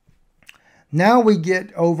 Now we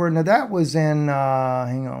get over, now that was in,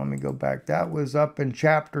 hang on, let me go back. That was up in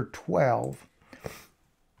chapter 12.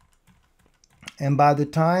 And by the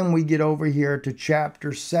time we get over here to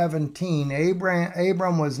chapter 17,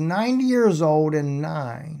 Abram was 90 years old and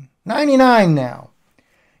 99 now.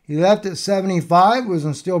 He left at 75, was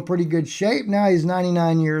in still pretty good shape. Now he's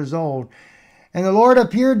 99 years old. And the Lord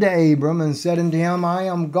appeared to Abram and said unto him, I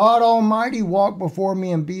am God Almighty, walk before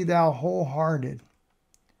me and be thou wholehearted.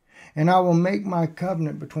 And I will make my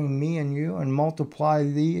covenant between me and you and multiply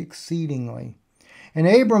thee exceedingly. And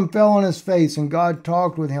Abram fell on his face, and God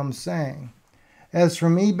talked with him, saying, As for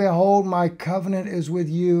me, behold, my covenant is with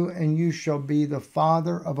you, and you shall be the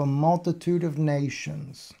father of a multitude of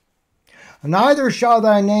nations. Neither shall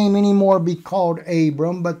thy name any more be called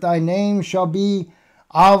Abram, but thy name shall be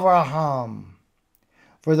Abraham.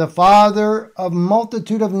 For the father of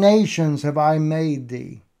multitude of nations have I made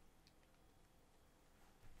thee.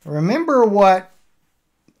 Remember what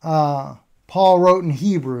Paul wrote in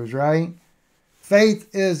Hebrews, right?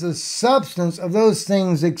 Faith is the substance of those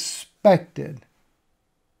things expected,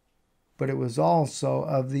 but it was also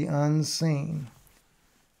of the unseen.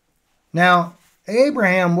 Now,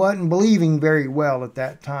 Abraham wasn't believing very well at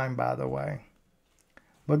that time, by the way.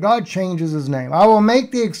 But God changes his name. I will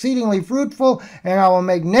make thee exceedingly fruitful, and I will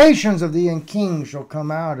make nations of thee, and kings shall come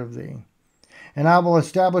out of thee. And I will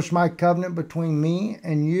establish my covenant between me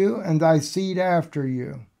and you and thy seed after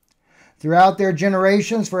you, throughout their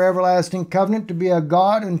generations, for everlasting covenant, to be a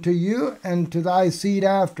God unto you and to thy seed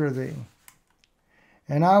after thee.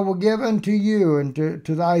 And I will give unto you and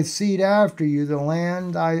to thy seed after you the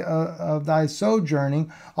land of thy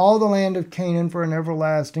sojourning, all the land of Canaan, for an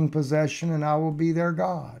everlasting possession, and I will be their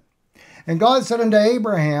God. And God said unto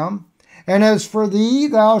Abraham, And as for thee,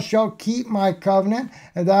 thou shalt keep my covenant,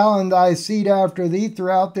 and thou and thy seed after thee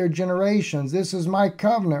throughout their generations. This is my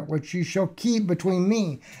covenant, which ye shall keep between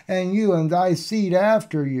me and you and thy seed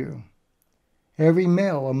after you. Every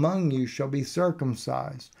male among you shall be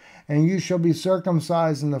circumcised, and you shall be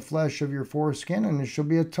circumcised in the flesh of your foreskin, and it shall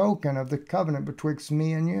be a token of the covenant betwixt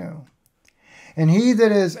me and you. And he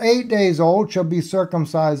that is 8 days old shall be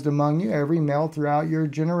circumcised among you, every male throughout your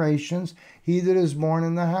generations, he that is born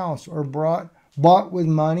in the house, or bought with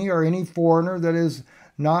money, or any foreigner that is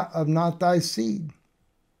not thy seed.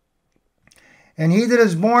 And he that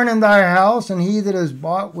is born in thy house, and he that is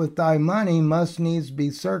bought with thy money, must needs be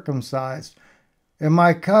circumcised. And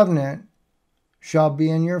my covenant shall be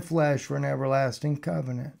in your flesh for an everlasting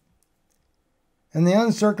covenant. And the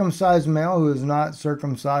uncircumcised male who is not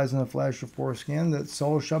circumcised in the flesh or foreskin, that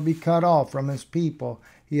soul shall be cut off from his people.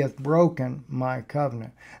 He hath broken my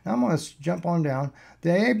covenant. Now I'm going to jump on down.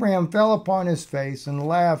 Then Abraham fell upon his face and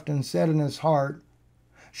laughed and said in his heart,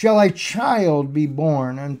 Shall a child be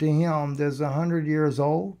born unto him that is 100 years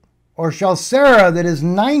old? Or shall Sarah that is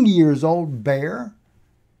 90 years old bear?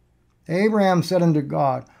 Abraham said unto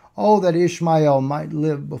God, Oh, that Ishmael might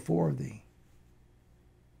live before thee.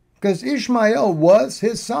 Because Ishmael was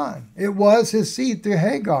his son. It was his seed through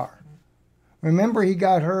Hagar. Remember, he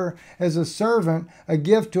got her as a servant, a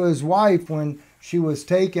gift to his wife when she was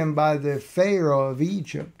taken by the Pharaoh of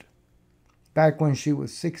Egypt, back when she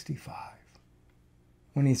was 65.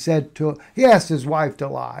 When he asked his wife to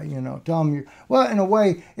lie, tell him, well, in a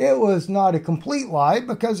way, it was not a complete lie,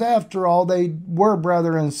 because after all, they were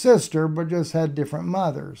brother and sister, but just had different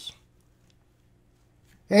mothers.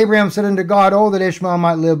 Abraham said unto God, Oh, that Ishmael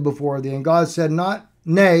might live before thee. And God said,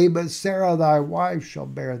 Nay, but Sarah thy wife shall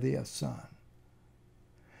bear thee a son.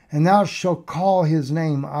 And thou shalt call his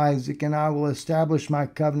name Isaac, and I will establish my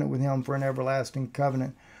covenant with him for an everlasting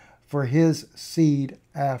covenant for his seed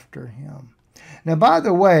after him. Now, by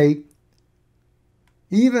the way,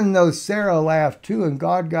 even though Sarah laughed too, and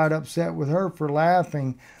God got upset with her for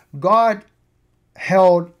laughing, God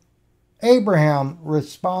held Abraham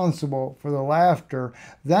responsible for the laughter.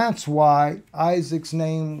 That's why Isaac's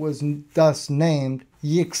name was thus named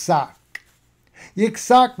Yitzhak.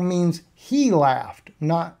 Yitzhak means he laughed,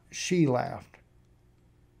 not she laughed.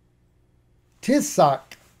 Tisak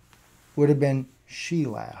would have been she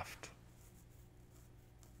laughed.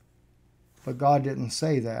 But God didn't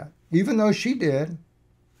say that, even though she did.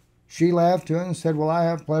 She laughed to it and said, well, I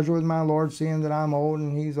have pleasure with my Lord, seeing that I'm old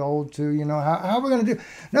and he's old too. You know, how are we going to do?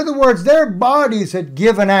 In other words, their bodies had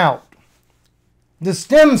given out. The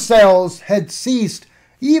stem cells had ceased.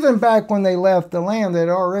 Even back when they left the land, they had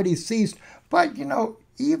already ceased. But, you know,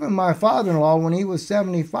 even my father-in-law, when he was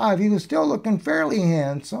 75, he was still looking fairly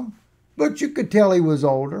handsome. But you could tell he was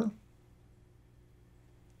older.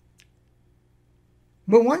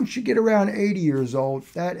 But once you get around 80 years old,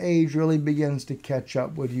 that age really begins to catch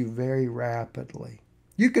up with you very rapidly.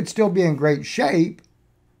 You could still be in great shape,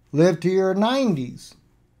 live to your 90s,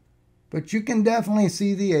 but you can definitely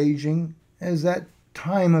see the aging as that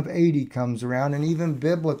time of 80 comes around, and even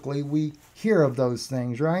biblically we hear of those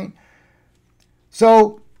things, right?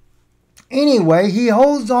 So anyway, he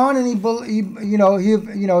holds on, and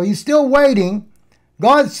he's still waiting.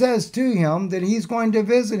 God says to him that he's going to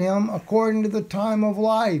visit him according to the time of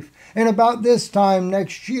life. And about this time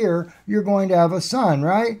next year, you're going to have a son,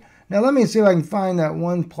 right? Now, let me see if I can find that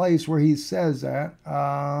one place where he says that.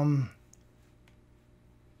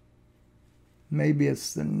 Maybe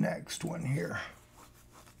it's the next one here.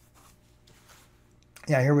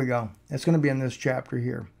 Yeah, here we go. It's going to be in this chapter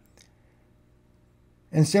here.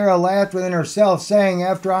 And Sarah laughed within herself, saying,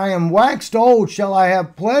 after I am waxed old, shall I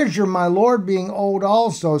have pleasure, my Lord being old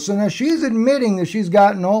also? So now she's admitting that she's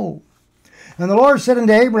gotten old. And the Lord said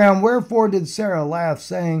unto Abraham, wherefore did Sarah laugh,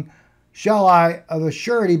 saying, shall I of a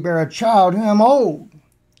surety bear a child who am old?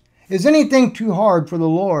 Is anything too hard for the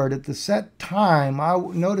Lord? At the set time,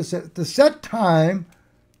 notice at the set time,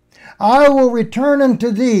 I will return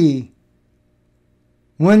unto thee,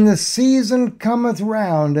 when the season cometh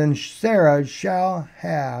round, and Sarah shall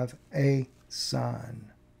have a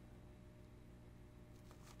son.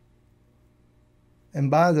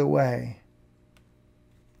 And by the way,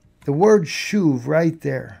 the word shuv right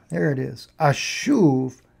there it is.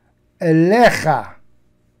 Ashuv elecha.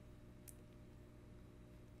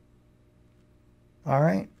 All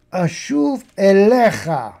right? Ashuv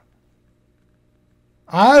elecha.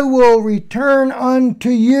 I will return unto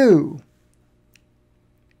you.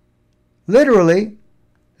 Literally,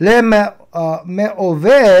 le me'oved.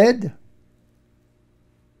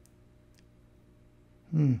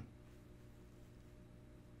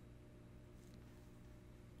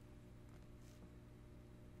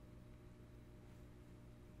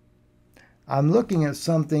 I'm looking at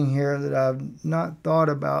something here that I've not thought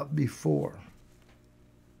about before.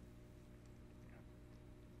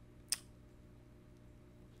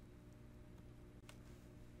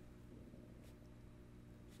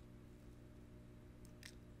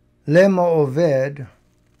 Lemo'oved,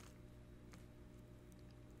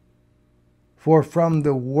 for from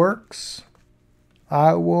the works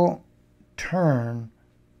I will turn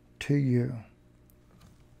to you.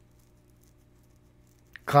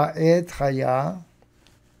 Ka'et chaya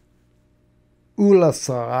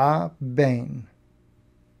ulasara ben.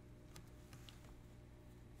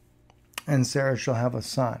 And Sarah shall have a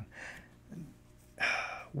son.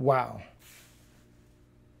 Wow.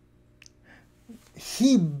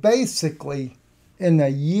 He basically, in a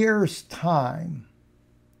year's time,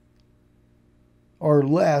 or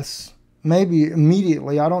less, maybe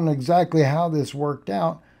immediately, I don't know exactly how this worked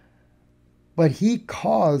out, but he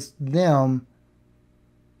caused them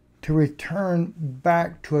to return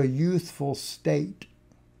back to a youthful state.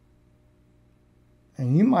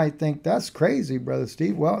 And you might think, that's crazy, Brother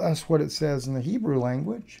Steve. Well, that's what it says in the Hebrew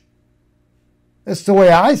language. That's the way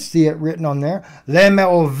I see it written on there.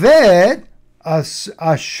 Le'me'oved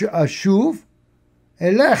ashuv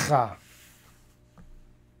elecha.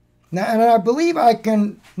 Now, and I believe I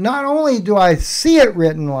can, not only do I see it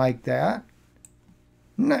written like that,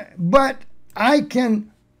 but I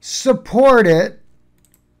can support it.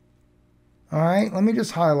 All right, let me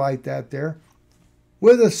just highlight that there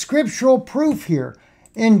with a scriptural proof here.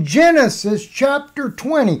 In Genesis chapter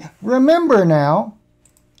 20, remember now,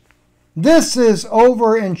 this is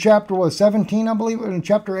over in chapter 17, I believe, in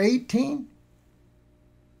chapter 18.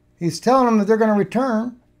 He's telling them that they're going to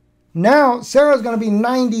return. Now, Sarah's going to be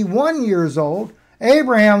 91 years old.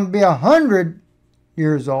 Abraham will be 100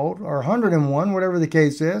 years old, or 101, whatever the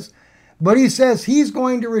case is. But he says he's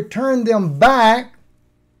going to return them back.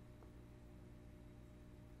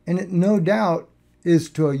 And it no doubt is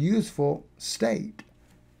to a youthful state.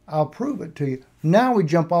 I'll prove it to you. Now we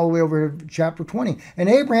jump all the way over to chapter 20. And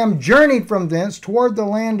Abraham journeyed from thence toward the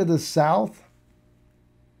land of the south,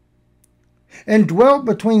 and dwelt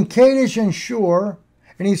between Kadesh and Shur,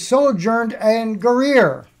 and he sojourned in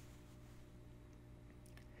Gerar.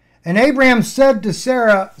 And Abraham said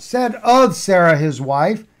of Sarah his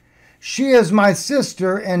wife, she is my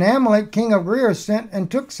sister, and Amalek, king of Ger, sent and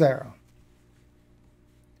took Sarah.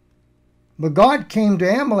 But God came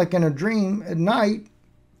to Amalek in a dream at night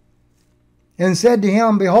and said to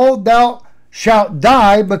him, Behold, thou shalt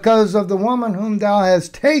die because of the woman whom thou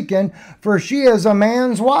hast taken, for she is a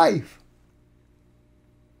man's wife.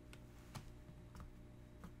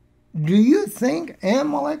 Do you think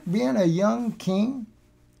Amalek, being a young king,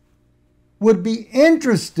 would be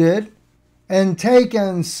interested in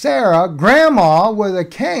taking Sarah, grandma with a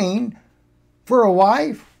cane, for a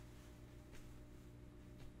wife?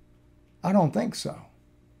 I don't think so.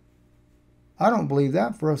 I don't believe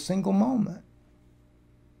that for a single moment.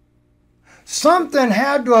 Something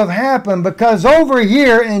had to have happened, because over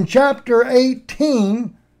here in chapter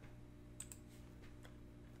 18,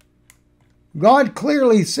 God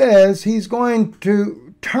clearly says he's going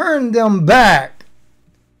to turn them back.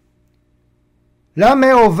 La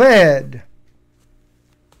me'oved.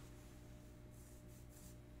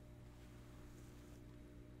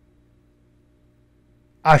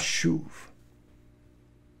 Ashuv.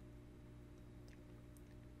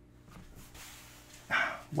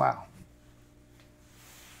 Wow.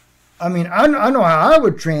 I mean, I know how I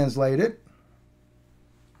would translate it.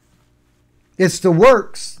 It's the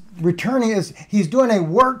works. Returning is, he's doing a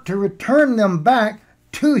work to return them back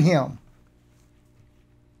to him.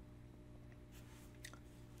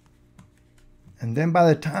 And then by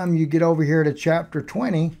the time you get over here to chapter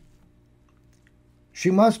 20,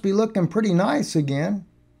 she must be looking pretty nice again.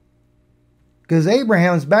 Because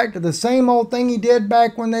Abraham's back to the same old thing he did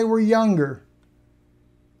back when they were younger.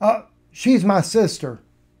 She's my sister.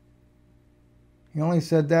 He only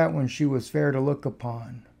said that when she was fair to look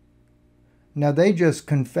upon. Now they just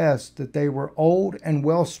confessed that they were old and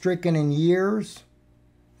well stricken in years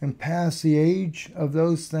and past the age of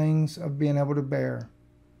those things of being able to bear.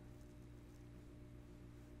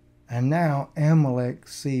 And now Amalek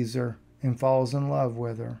sees her and falls in love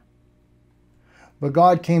with her. But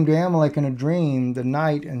God came to Amalek in a dream the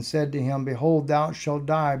night and said to him, Behold, thou shalt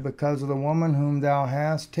die because of the woman whom thou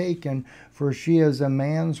hast taken, for she is a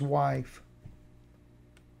man's wife.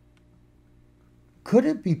 Could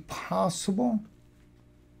it be possible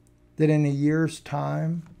that in a year's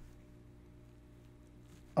time,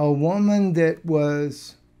 a woman that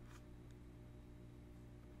was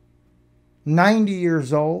 90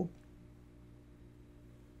 years old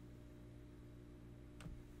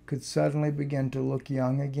could suddenly begin to look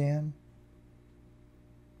young again?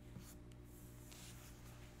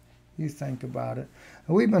 You think about it.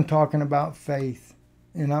 We've been talking about faith,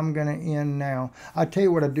 and I'm going to end now. I'll tell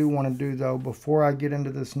you what I do want to do, though, before I get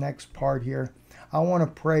into this next part here. I want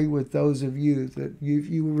to pray with those of you that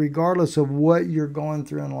you, regardless of what you're going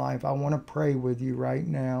through in life, I want to pray with you right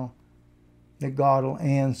now that God will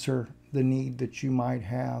answer the need that you might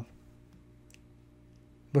have.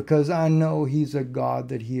 Because I know he's a God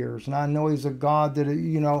that hears. And I know he's a God that,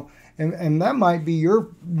 and that might be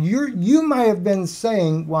you might have been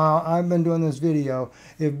saying while I've been doing this video,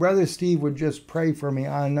 if Brother Steve would just pray for me,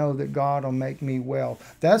 I know that God will make me well.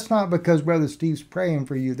 That's not because Brother Steve's praying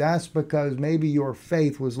for you. That's because maybe your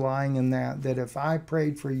faith was lying in that if I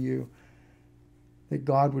prayed for you, that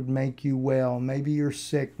God would make you well. Maybe you're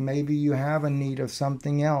sick. Maybe you have a need of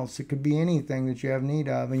something else. It could be anything that you have need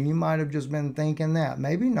of. And you might have just been thinking that.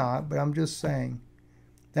 Maybe not, but I'm just saying.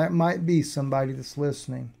 That might be somebody that's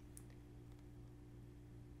listening.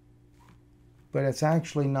 But it's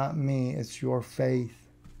actually not me. It's your faith.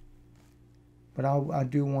 But I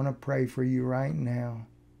do want to pray for you right now,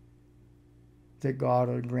 that God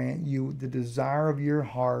will grant you the desire of your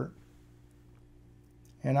heart.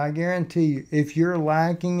 And I guarantee you, if you're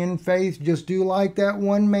lacking in faith, just do like that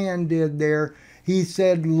one man did there. He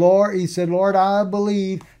said, Lord, I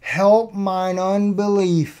believe, help mine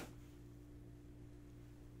unbelief.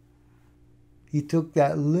 He took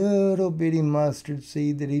that little bitty mustard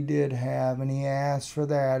seed that he did have, and he asked for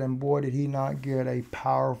that, and boy, did he not get a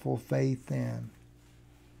powerful faith then.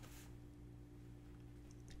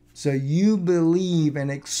 So you believe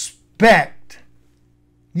and expect.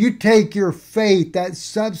 You take your faith, that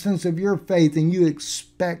substance of your faith, and you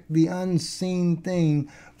expect the unseen thing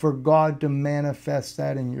for God to manifest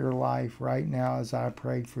that in your life right now as I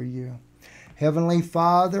pray for you. Heavenly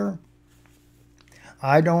Father,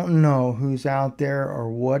 I don't know who's out there or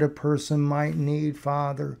what a person might need,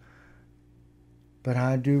 Father, but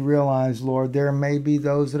I do realize, Lord, there may be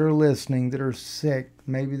those that are listening that are sick.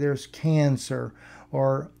 Maybe there's cancer,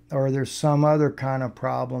 or there's some other kind of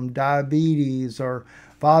problem, diabetes, or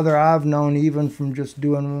Father, I've known even from just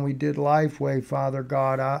doing when we did Lifewave, Father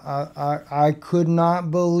God, I could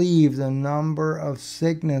not believe the number of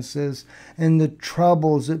sicknesses and the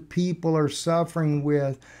troubles that people are suffering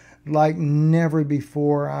with like never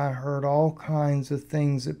before. I heard all kinds of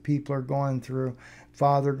things that people are going through.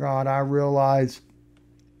 Father God, I realize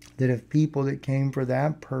that if people that came for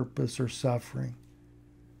that purpose are suffering,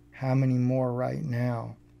 how many more right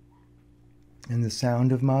now, in the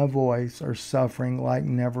sound of my voice, are suffering like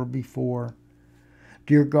never before?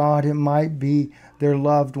 Dear God, it might be their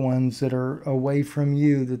loved ones that are away from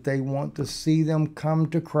you, that they want to see them come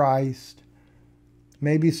to Christ.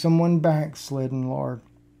 Maybe someone backslidden, Lord.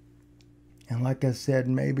 And like I said,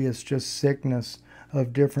 maybe it's just sickness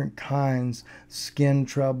of different kinds, skin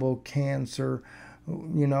trouble, cancer,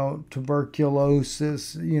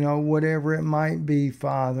 tuberculosis, whatever it might be,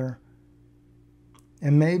 Father.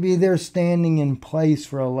 And maybe they're standing in place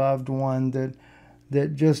for a loved one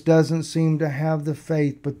that just doesn't seem to have the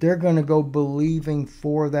faith, but they're going to go believing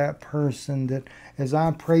for that person, that as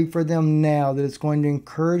I pray for them now, that it's going to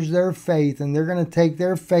encourage their faith, and they're going to take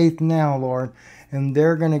their faith now, Lord, and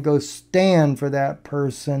they're going to go stand for that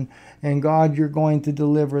person, and God, you're going to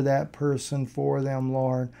deliver that person for them,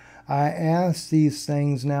 Lord. I ask these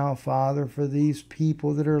things now, Father, for these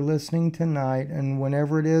people that are listening tonight, and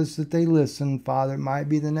whenever it is that they listen, Father, it might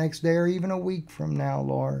be the next day or even a week from now,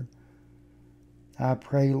 Lord. I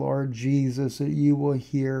pray, Lord Jesus, that you will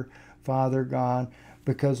hear, Father God,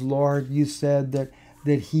 because, Lord, you said that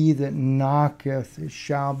he that knocketh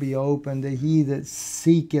shall be opened, that he that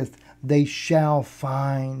seeketh they shall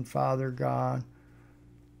find, Father God.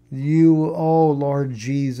 You, oh Lord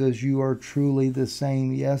Jesus, you are truly the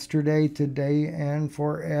same yesterday, today, and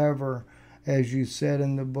forever, as you said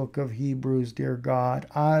in the book of Hebrews, dear God.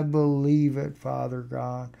 I believe it, Father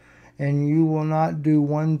God. And you will not do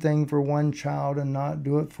one thing for one child and not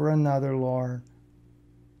do it for another, Lord.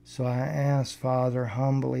 So I ask, Father,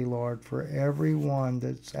 humbly, Lord, for everyone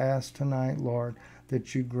that's asked tonight, Lord,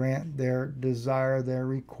 that you grant their desire, their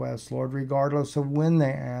request, Lord, regardless of when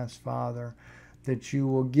they ask, Father, that you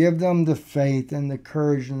will give them the faith and the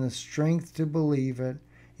courage and the strength to believe it.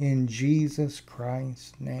 In Jesus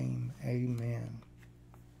Christ's name, amen.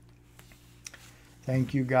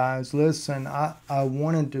 Thank you, guys. Listen, I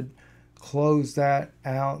wanted to close that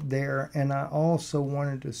out there, and I also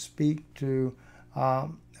wanted to speak to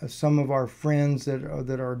some of our friends that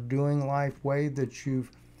are doing Lifewave, that you've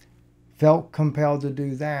felt compelled to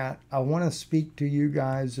do that. I want to speak to you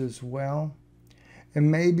guys as well. And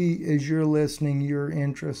maybe as you're listening, you're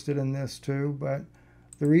interested in this too. But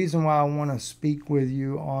the reason why I want to speak with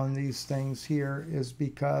you on these things here is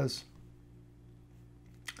because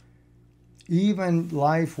even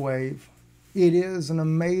Lifewave, it is an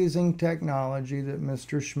amazing technology that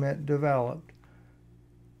Mr. Schmidt developed.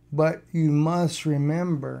 But you must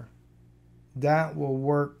remember that will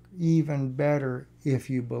work even better if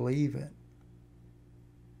you believe it.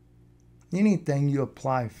 Anything you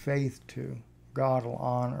apply faith to, God will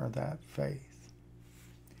honor that faith.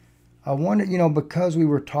 I wonder, because we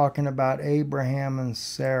were talking about Abraham and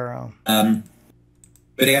Sarah.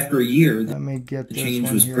 But after a year, let me get the this change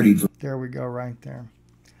one was here. pretty. There we go, right there.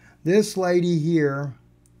 This lady here,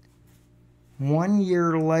 1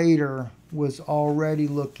 year later, was already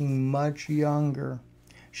looking much younger.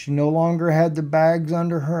 She no longer had the bags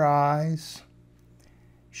under her eyes.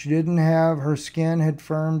 She didn't have, her skin had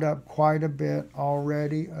firmed up quite a bit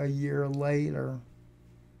already a year later.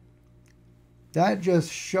 That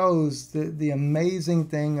just shows the amazing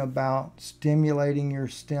thing about stimulating your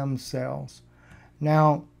stem cells.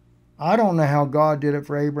 Now, I don't know how God did it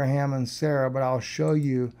for Abraham and Sarah, but I'll show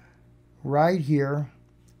you right here.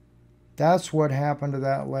 That's what happened to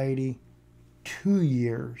that lady 2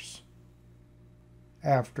 years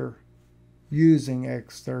after using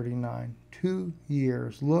X39. 2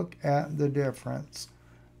 years. Look at the difference.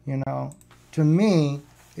 To me,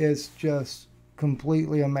 it's just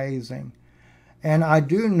completely amazing. And I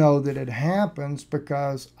do know that it happens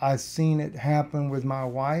because I've seen it happen with my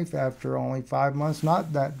wife after only 5 months.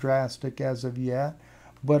 Not that drastic as of yet,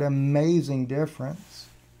 but amazing difference.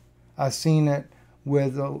 I've seen it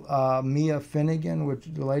with Mia Finnegan, which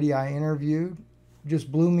the lady I interviewed,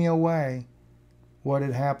 just blew me away what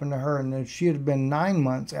had happened to her. And then she had been 9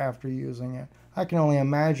 months after using it. I can only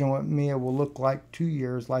imagine what Mia will look like 2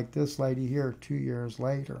 years, like this lady here 2 years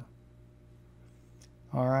later.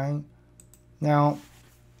 All right. Now,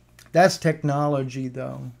 that's technology,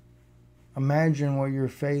 though. Imagine what your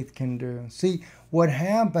faith can do. See, what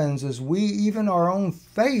happens is even our own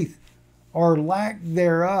faith or lack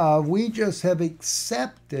thereof. We just have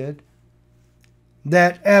accepted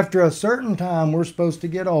that after a certain time we're supposed to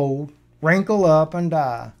get old, wrinkle up, and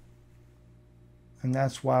die. And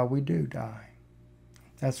that's why we do die.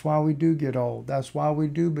 That's why we do get old. That's why we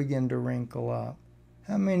do begin to wrinkle up.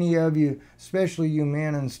 How many of you, especially you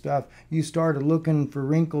men and stuff, you started looking for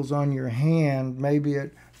wrinkles on your hand maybe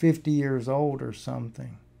at 50 years old or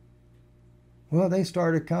something? Well, they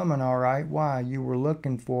started coming, all right. Why? You were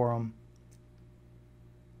looking for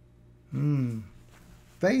them.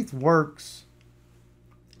 Faith works.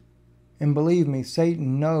 And believe me,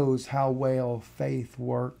 Satan knows how well faith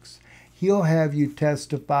works. He'll have you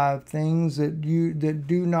testify of things that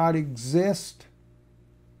do not exist.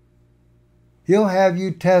 He'll have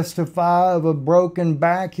you testify of a broken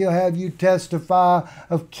back. He'll have you testify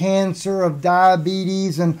of cancer, of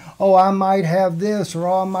diabetes, and, oh, I might have this or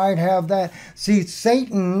oh, I might have that. See,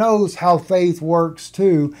 Satan knows how faith works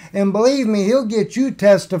too. And believe me, he'll get you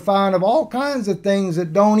testifying of all kinds of things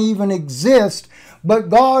that don't even exist, but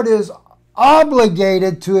God is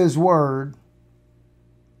obligated to his word.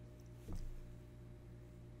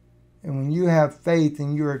 And when you have faith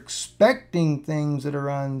and you're expecting things that are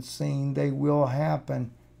unseen, they will happen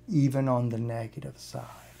even on the negative side.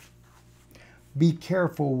 Be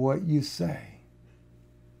careful what you say.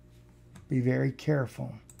 Be very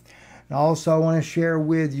careful. And also I want to share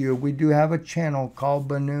with you, we do have a channel called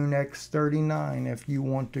Banoon X39 if you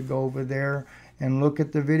want to go over there and look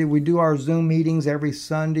at the video. We do our Zoom meetings every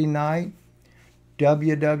Sunday night.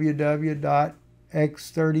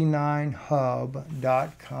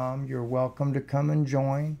 www.x39hub.com. You're welcome to come and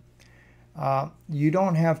join. You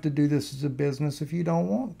don't have to do this as a business if you don't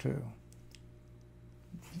want to.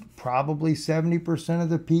 Probably 70% of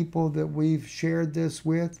the people that we've shared this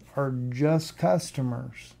with are just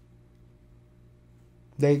customers.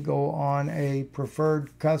 They go on a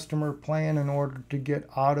preferred customer plan in order to get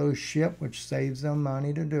auto ship, which saves them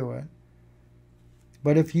money to do it.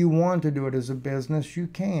 But if you want to do it as a business, you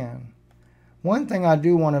can. One thing I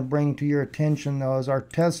do want to bring to your attention, though, is our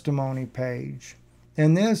testimony page.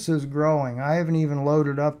 And this is growing. I haven't even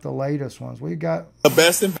loaded up the latest ones. We got the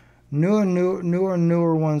best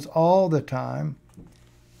newer ones all the time.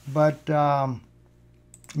 But,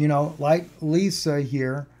 you know, like Lisa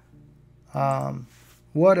here,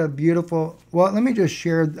 what a beautiful... Well, let me just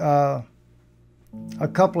share a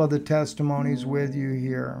couple of the testimonies with you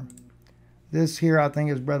here. This here, I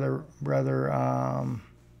think, is brother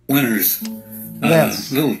Winter's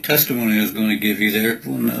little testimony I was going to give you there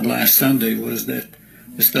on last Sunday was that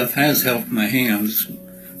this stuff has helped my hands.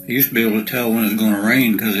 I used to be able to tell when it was going to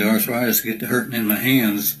rain because the arthritis get to hurting in my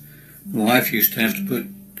hands. My wife used to have to put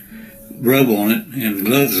rub on it and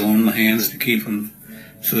gloves on my hands to keep them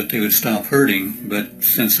so that they would stop hurting. But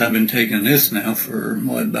since I've been taking this now for,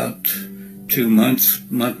 about 2 months,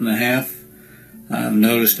 month and a half, I've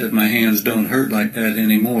noticed that my hands don't hurt like that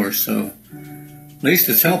anymore, so at least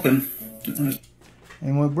it's helping.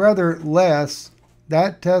 And with Brother Les,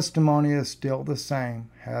 that testimony is still the same.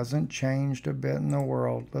 Hasn't changed a bit in the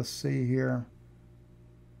world. Let's see here.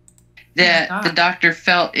 That the doctor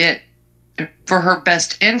felt it for her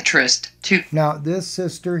best interest to... Now, this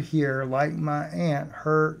sister here, like my aunt,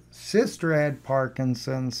 her sister had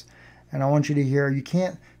Parkinson's, and I want you to hear, you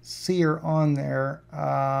can't see her on there.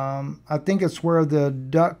 I think it's where the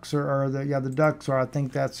ducks are, the ducks are. I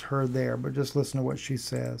think that's her there, but just listen to what she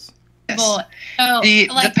says. Yes.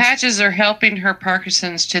 The patches are helping her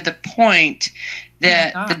Parkinson's to the point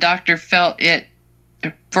that the doctor felt it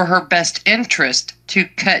for her best interest to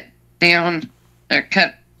cut down or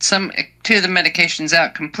cut some two of the medications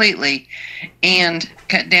out completely and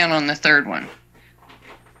cut down on the third one.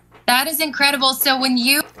 That is incredible. So when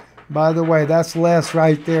you... By the way, that's Les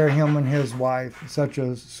right there, him and his wife. Such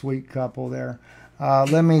a sweet couple there.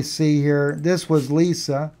 Let me see here. This was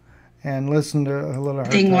Lisa, and listen to a little of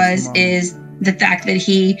her testimony. Is the fact that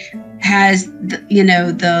he has,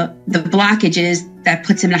 the blockages that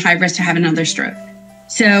puts him at high risk to have another stroke.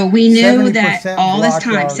 So we knew that all this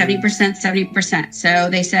time, 70%. So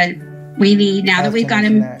they said, we need, now that we've got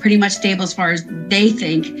him pretty much stable as far as they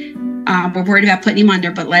think, we're worried about putting him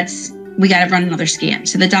under, but we got to run another scan.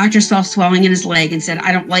 So the doctor saw swelling in his leg and said,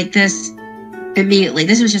 I don't like this immediately.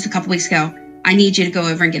 This was just a couple weeks ago. I need you to go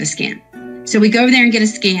over and get a scan. So we go over there and get a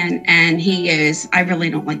scan, and he goes, I really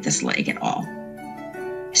don't like this leg at all.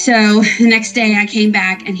 So the next day I came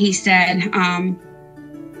back and he said, I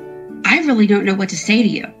really don't know what to say to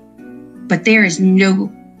you, but there is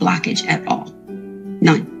no blockage at all.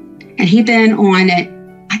 None. And he'd been on it,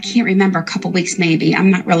 I can't remember, a couple weeks maybe.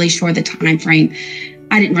 I'm not really sure the time frame.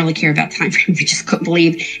 I didn't really care about time frame. I just couldn't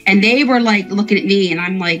believe. And they were like looking at me, and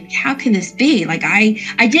I'm like, how can this be? Like, I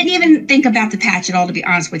didn't even think about the patch at all, to be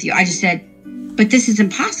honest with you. I just said, but this is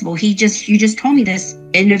impossible. You just told me this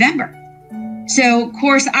in November. So of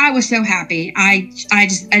course I was so happy. And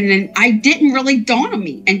then I didn't really dawn on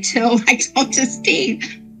me until I talked to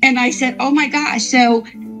Steve, and I said, oh my gosh. So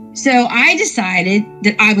I decided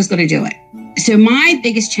that I was going to do it. So my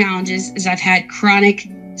biggest challenges is I've had chronic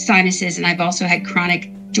sinuses, and I've also had chronic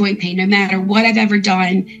joint pain. No matter what I've ever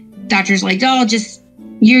done, doctors like, oh,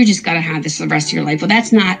 you're just going to have this for the rest of your life. Well,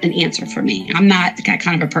 that's not an answer for me. I'm not that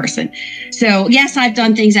kind of a person. So yes, I've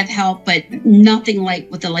done things that have helped, but nothing like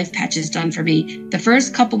what the Life Patch has done for me. The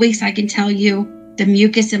first couple weeks, I can tell you, the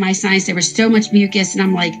mucus in my sinus, there was so much mucus, and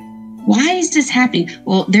I'm like, why is this happening?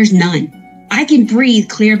 Well, there's none. I can breathe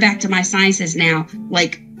clear back to my sinuses now,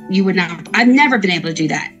 like you would not. I've never been able to do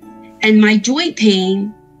that. And my joint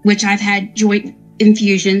pain, which I've had joint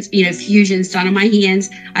infusions, fusions done on my hands.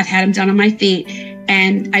 I've had them done on my feet,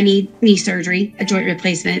 and I need knee surgery, a joint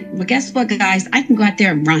replacement. Well, guess what, guys? I can go out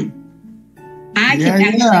there and run. I can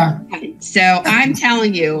actually run. So I'm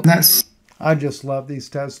telling you. I just love these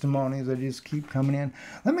testimonies. They just keep coming in.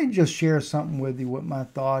 Let me just share something with you, what my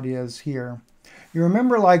thought is here. You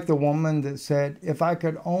remember like the woman that said, if I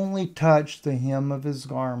could only touch the hem of his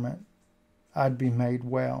garment, I'd be made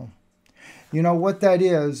well. You know what that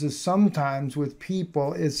is sometimes with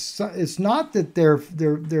people, it's not that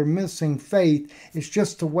they're missing faith, it's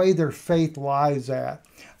just the way their faith lies at.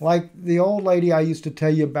 Like the old lady I used to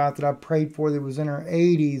tell you about that I prayed for that was in her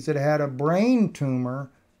 80s that had a brain tumor.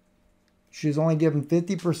 She was only given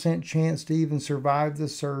 50% chance to even survive the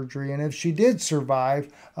surgery. And if she did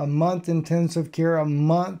survive, a month intensive care, a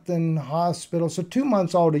month in hospital, so 2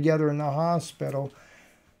 months altogether in the hospital.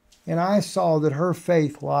 And I saw that her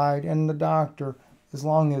faith lied in the doctor as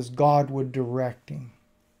long as God would direct him.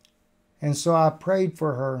 And so I prayed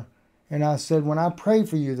for her. And I said, when I pray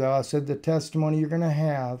for you, though, I said, the testimony you're going to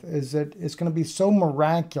have is that it's going to be so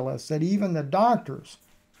miraculous that even the doctors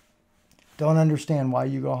don't understand why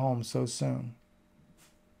you go home so soon.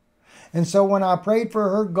 And so when I prayed for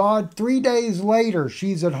her, God, 3 days later,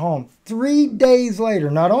 she's at home. 3 days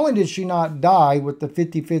later, not only did she not die with the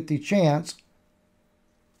 50-50 chance,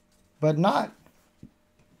 but not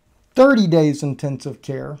 30 days intensive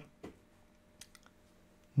care.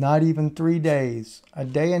 Not even 3 days. A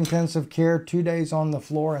day intensive care, 2 days on the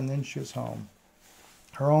floor, and then she's home.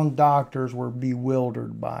 Her own doctors were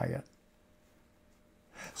bewildered by it.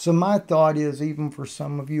 So my thought is, even for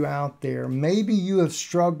some of you out there, maybe you have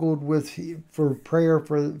struggled for prayer,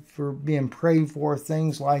 for being prayed for,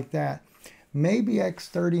 things like that. Maybe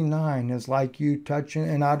X39 is like you touching,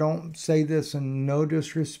 and I don't say this in no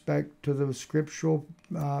disrespect to the scriptural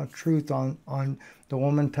truth on the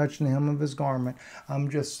woman touching the hem of his garment. I'm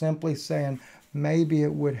just simply saying maybe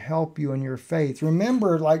it would help you in your faith.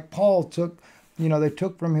 Remember, like Paul took, they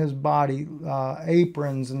took from his body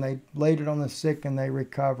aprons and they laid it on the sick and they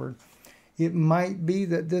recovered. It might be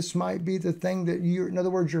that this might be the thing that in other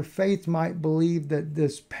words, your faith might believe that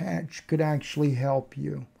this patch could actually help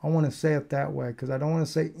you. I want to say it that way because I don't want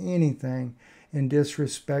to say anything in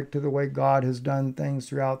disrespect to the way God has done things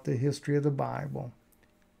throughout the history of the Bible.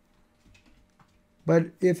 But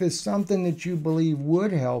if it's something that you believe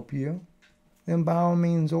would help you, then by all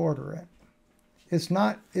means order it. It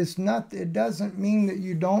doesn't mean that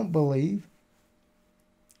you don't believe.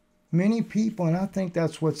 Many people, and I think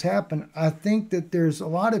that's what's happened, I think that there's a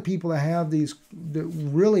lot of people that have these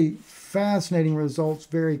really fascinating results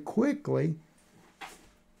very quickly.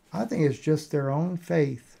 I think it's just their own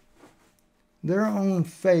faith. Their own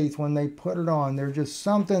faith when they put it on. They're just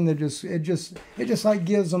something that it just like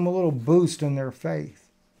gives them a little boost in their faith.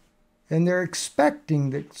 And they're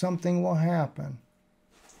expecting that something will happen.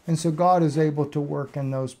 And so God is able to work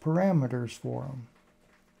in those parameters for them.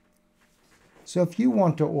 So if you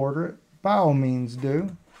want to order it, by all means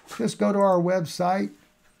do. Just go to our website,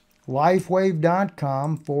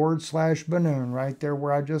 lifewave.com/Banoon, right there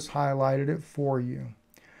where I just highlighted it for you.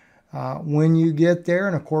 When you get there,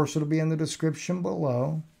 and of course it'll be in the description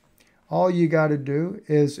below, all you got to do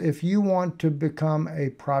is, if you want to become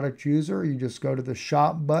a product user, you just go to the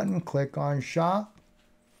shop button, click on shop.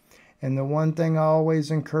 And the one thing I always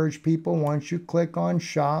encourage people, once you click on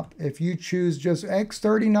shop, if you choose just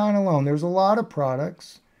X39 alone, there's a lot of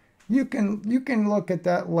products. You can look at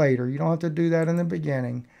that later. You don't have to do that in the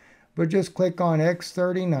beginning. But just click on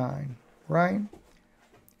X39, right?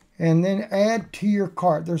 And then add to your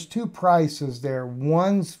cart. There's two prices there.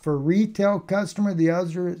 One's for retail customer. The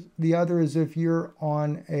other is if you're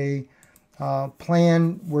on a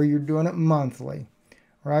plan where you're doing it monthly.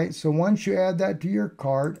 right? So once you add that to your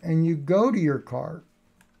cart and you go to your cart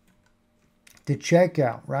to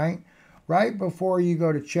checkout, right? Right before you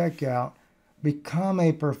go to checkout, become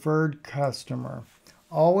a preferred customer.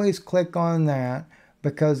 Always click on that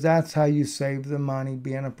because that's how you save the money,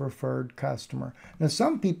 being a preferred customer. Now,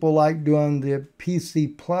 some people like doing the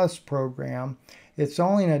PC Plus program. It's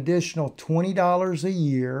only an additional $20 a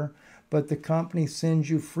year, but the company sends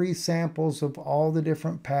you free samples of all the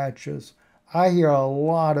different patches. I hear a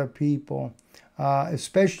lot of people,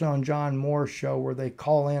 especially on John Moore's show where they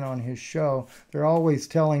call in on his show, they're always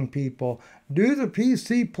telling people, do the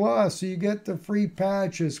PC Plus so you get the free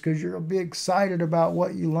patches because you'll be excited about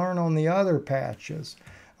what you learn on the other patches.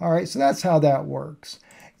 All right, so that's how that works.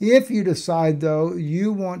 If you decide, though,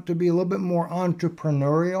 you want to be a little bit more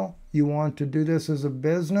entrepreneurial, you want to do this as a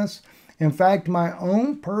business. In fact, my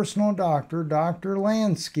own personal doctor, Dr.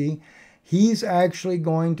 Lansky, he's actually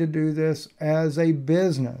going to do this as a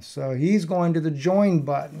business. So he's going to the join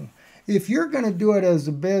button. If you're going to do it as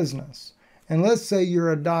a business, and let's say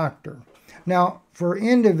you're a doctor. Now, for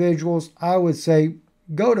individuals, I would say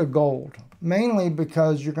go to gold, mainly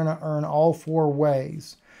because you're going to earn all 4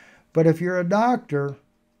 ways. But if you're a doctor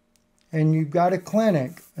and you've got a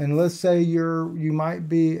clinic, and let's say you might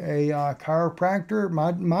be a chiropractor.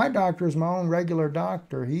 My doctor is my own regular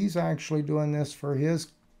doctor. He's actually doing this for his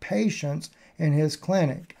patients in his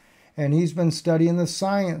clinic, and he's been studying the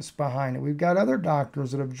science behind it. We've got other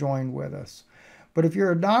doctors that have joined with us. But if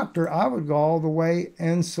you're a doctor, I would go all the way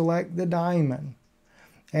and select the diamond.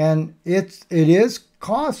 And it is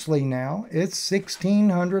costly now. It's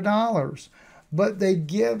 $1,600. But they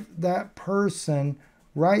give that person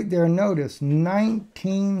right there, notice,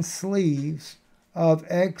 19 sleeves of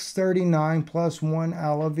X39 plus 1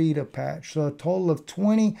 Alavita patch. So a total of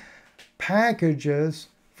 20 packages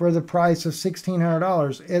for the price of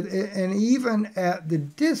 $1,600. And even at the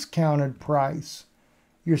discounted price,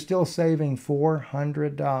 you're still saving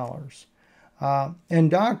 $400.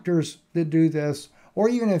 And doctors that do this, or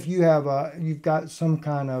even if you've got some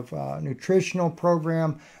kind of nutritional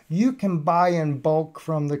program, you can buy in bulk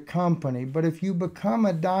from the company. But if you become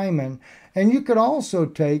a diamond, and you could also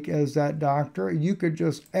take, as that doctor, you could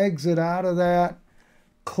just exit out of that,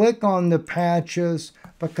 click on the patches,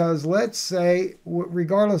 because let's say,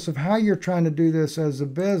 regardless of how you're trying to do this as a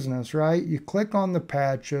business, right? You click on the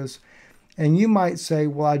patches, and you might say,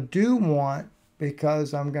 well, I do want,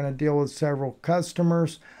 because I'm going to deal with several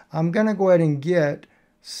customers, I'm going to go ahead and get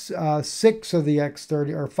 6 of the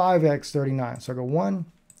X30 or 5 X39. So I go 1,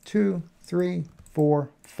 2, 3, 4,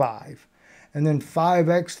 5. And then 5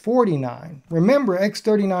 X49. Remember,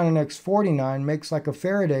 X39 and X49 makes like a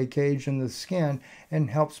Faraday cage in the skin and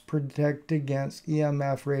helps protect against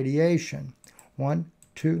EMF radiation. 1,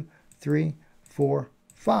 2, 3, 4,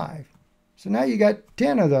 5. So now you got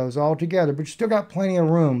 10 of those all together, but you still got plenty of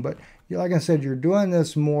room. But like I said, you're doing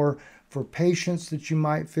this more for patients that you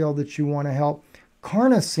might feel that you want to help.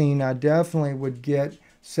 Carnosine, I definitely would get,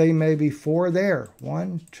 say, maybe 4 there.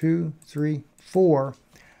 1, 2, 3, 4.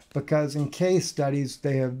 Because in case studies,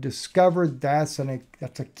 they have discovered that's a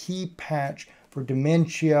key patch for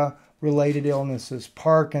dementia-related illnesses,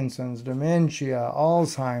 Parkinson's, dementia,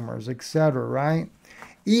 Alzheimer's, etc., right?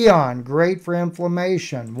 Eon, great for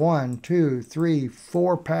inflammation. 1, 2, 3,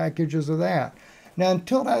 4 packages of that. Now,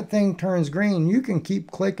 until that thing turns green, you can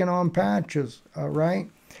keep clicking on patches, right?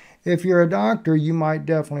 If you're a doctor, you might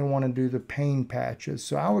definitely want to do the pain patches.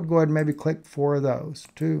 So I would go ahead and maybe click 4 of those.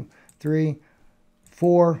 2, 3,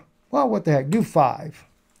 4. Well, what the heck? Do 5.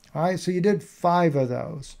 All right, so you did 5 of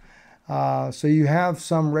those. So you have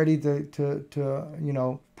some ready to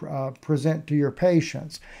present to your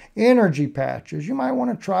patients. Energy patches, you might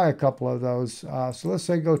want to try a couple of those. So let's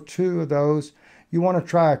say go 2 of those. You want to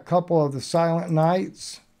try a couple of the Silent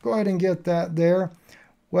Nights. Go ahead and get that there.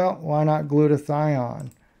 Well, why not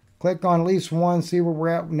glutathione? Click on at least one, see where we're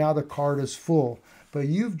at. Now the cart is full. But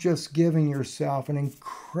you've just given yourself an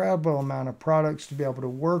incredible amount of products to be able to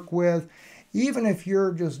work with. Even if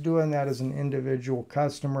you're just doing that as an individual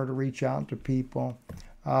customer to reach out to people,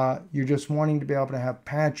 you're just wanting to be able to have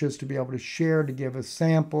patches to be able to share, to give us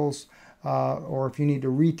samples, or if you need to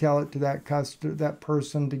retail it to that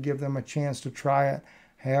person to give them a chance to try it,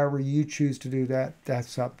 however you choose to do that,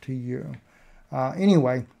 that's up to you.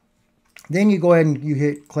 Anyway, then you go ahead and you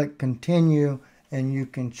hit click continue, and you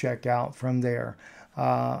can check out from there.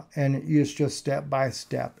 And it's just step by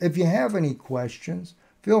step. If you have any questions,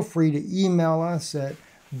 feel free to email us at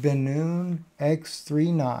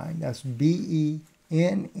BennunX39. That's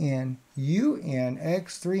BENNUNX39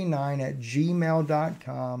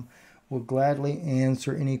 @gmail.com. We'll gladly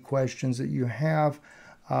answer any questions that you have.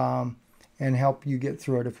 and help you get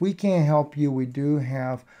through it. If we can't help you, we do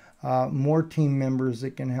have more team members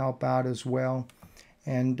that can help out as well.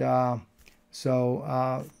 And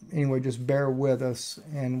anyway, just bear with us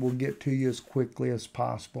and we'll get to you as quickly as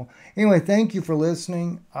possible. Anyway, thank you for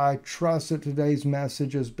listening. I trust that today's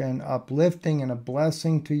message has been uplifting and a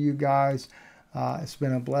blessing to you guys. It's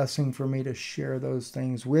been a blessing for me to share those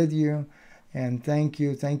things with you. And thank you.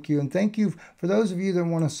 And thank you for those of you that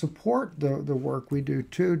want to support the work we do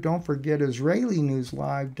too. Don't forget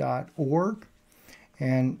IsraeliNewsLive.org.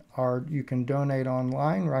 And you can donate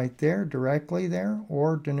online right there, directly there,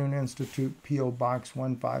 or Danun Institute, P.O. Box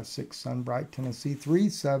 156, Sunbright, Tennessee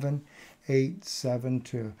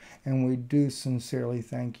 37872. And we do sincerely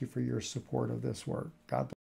thank you for your support of this work. God bless.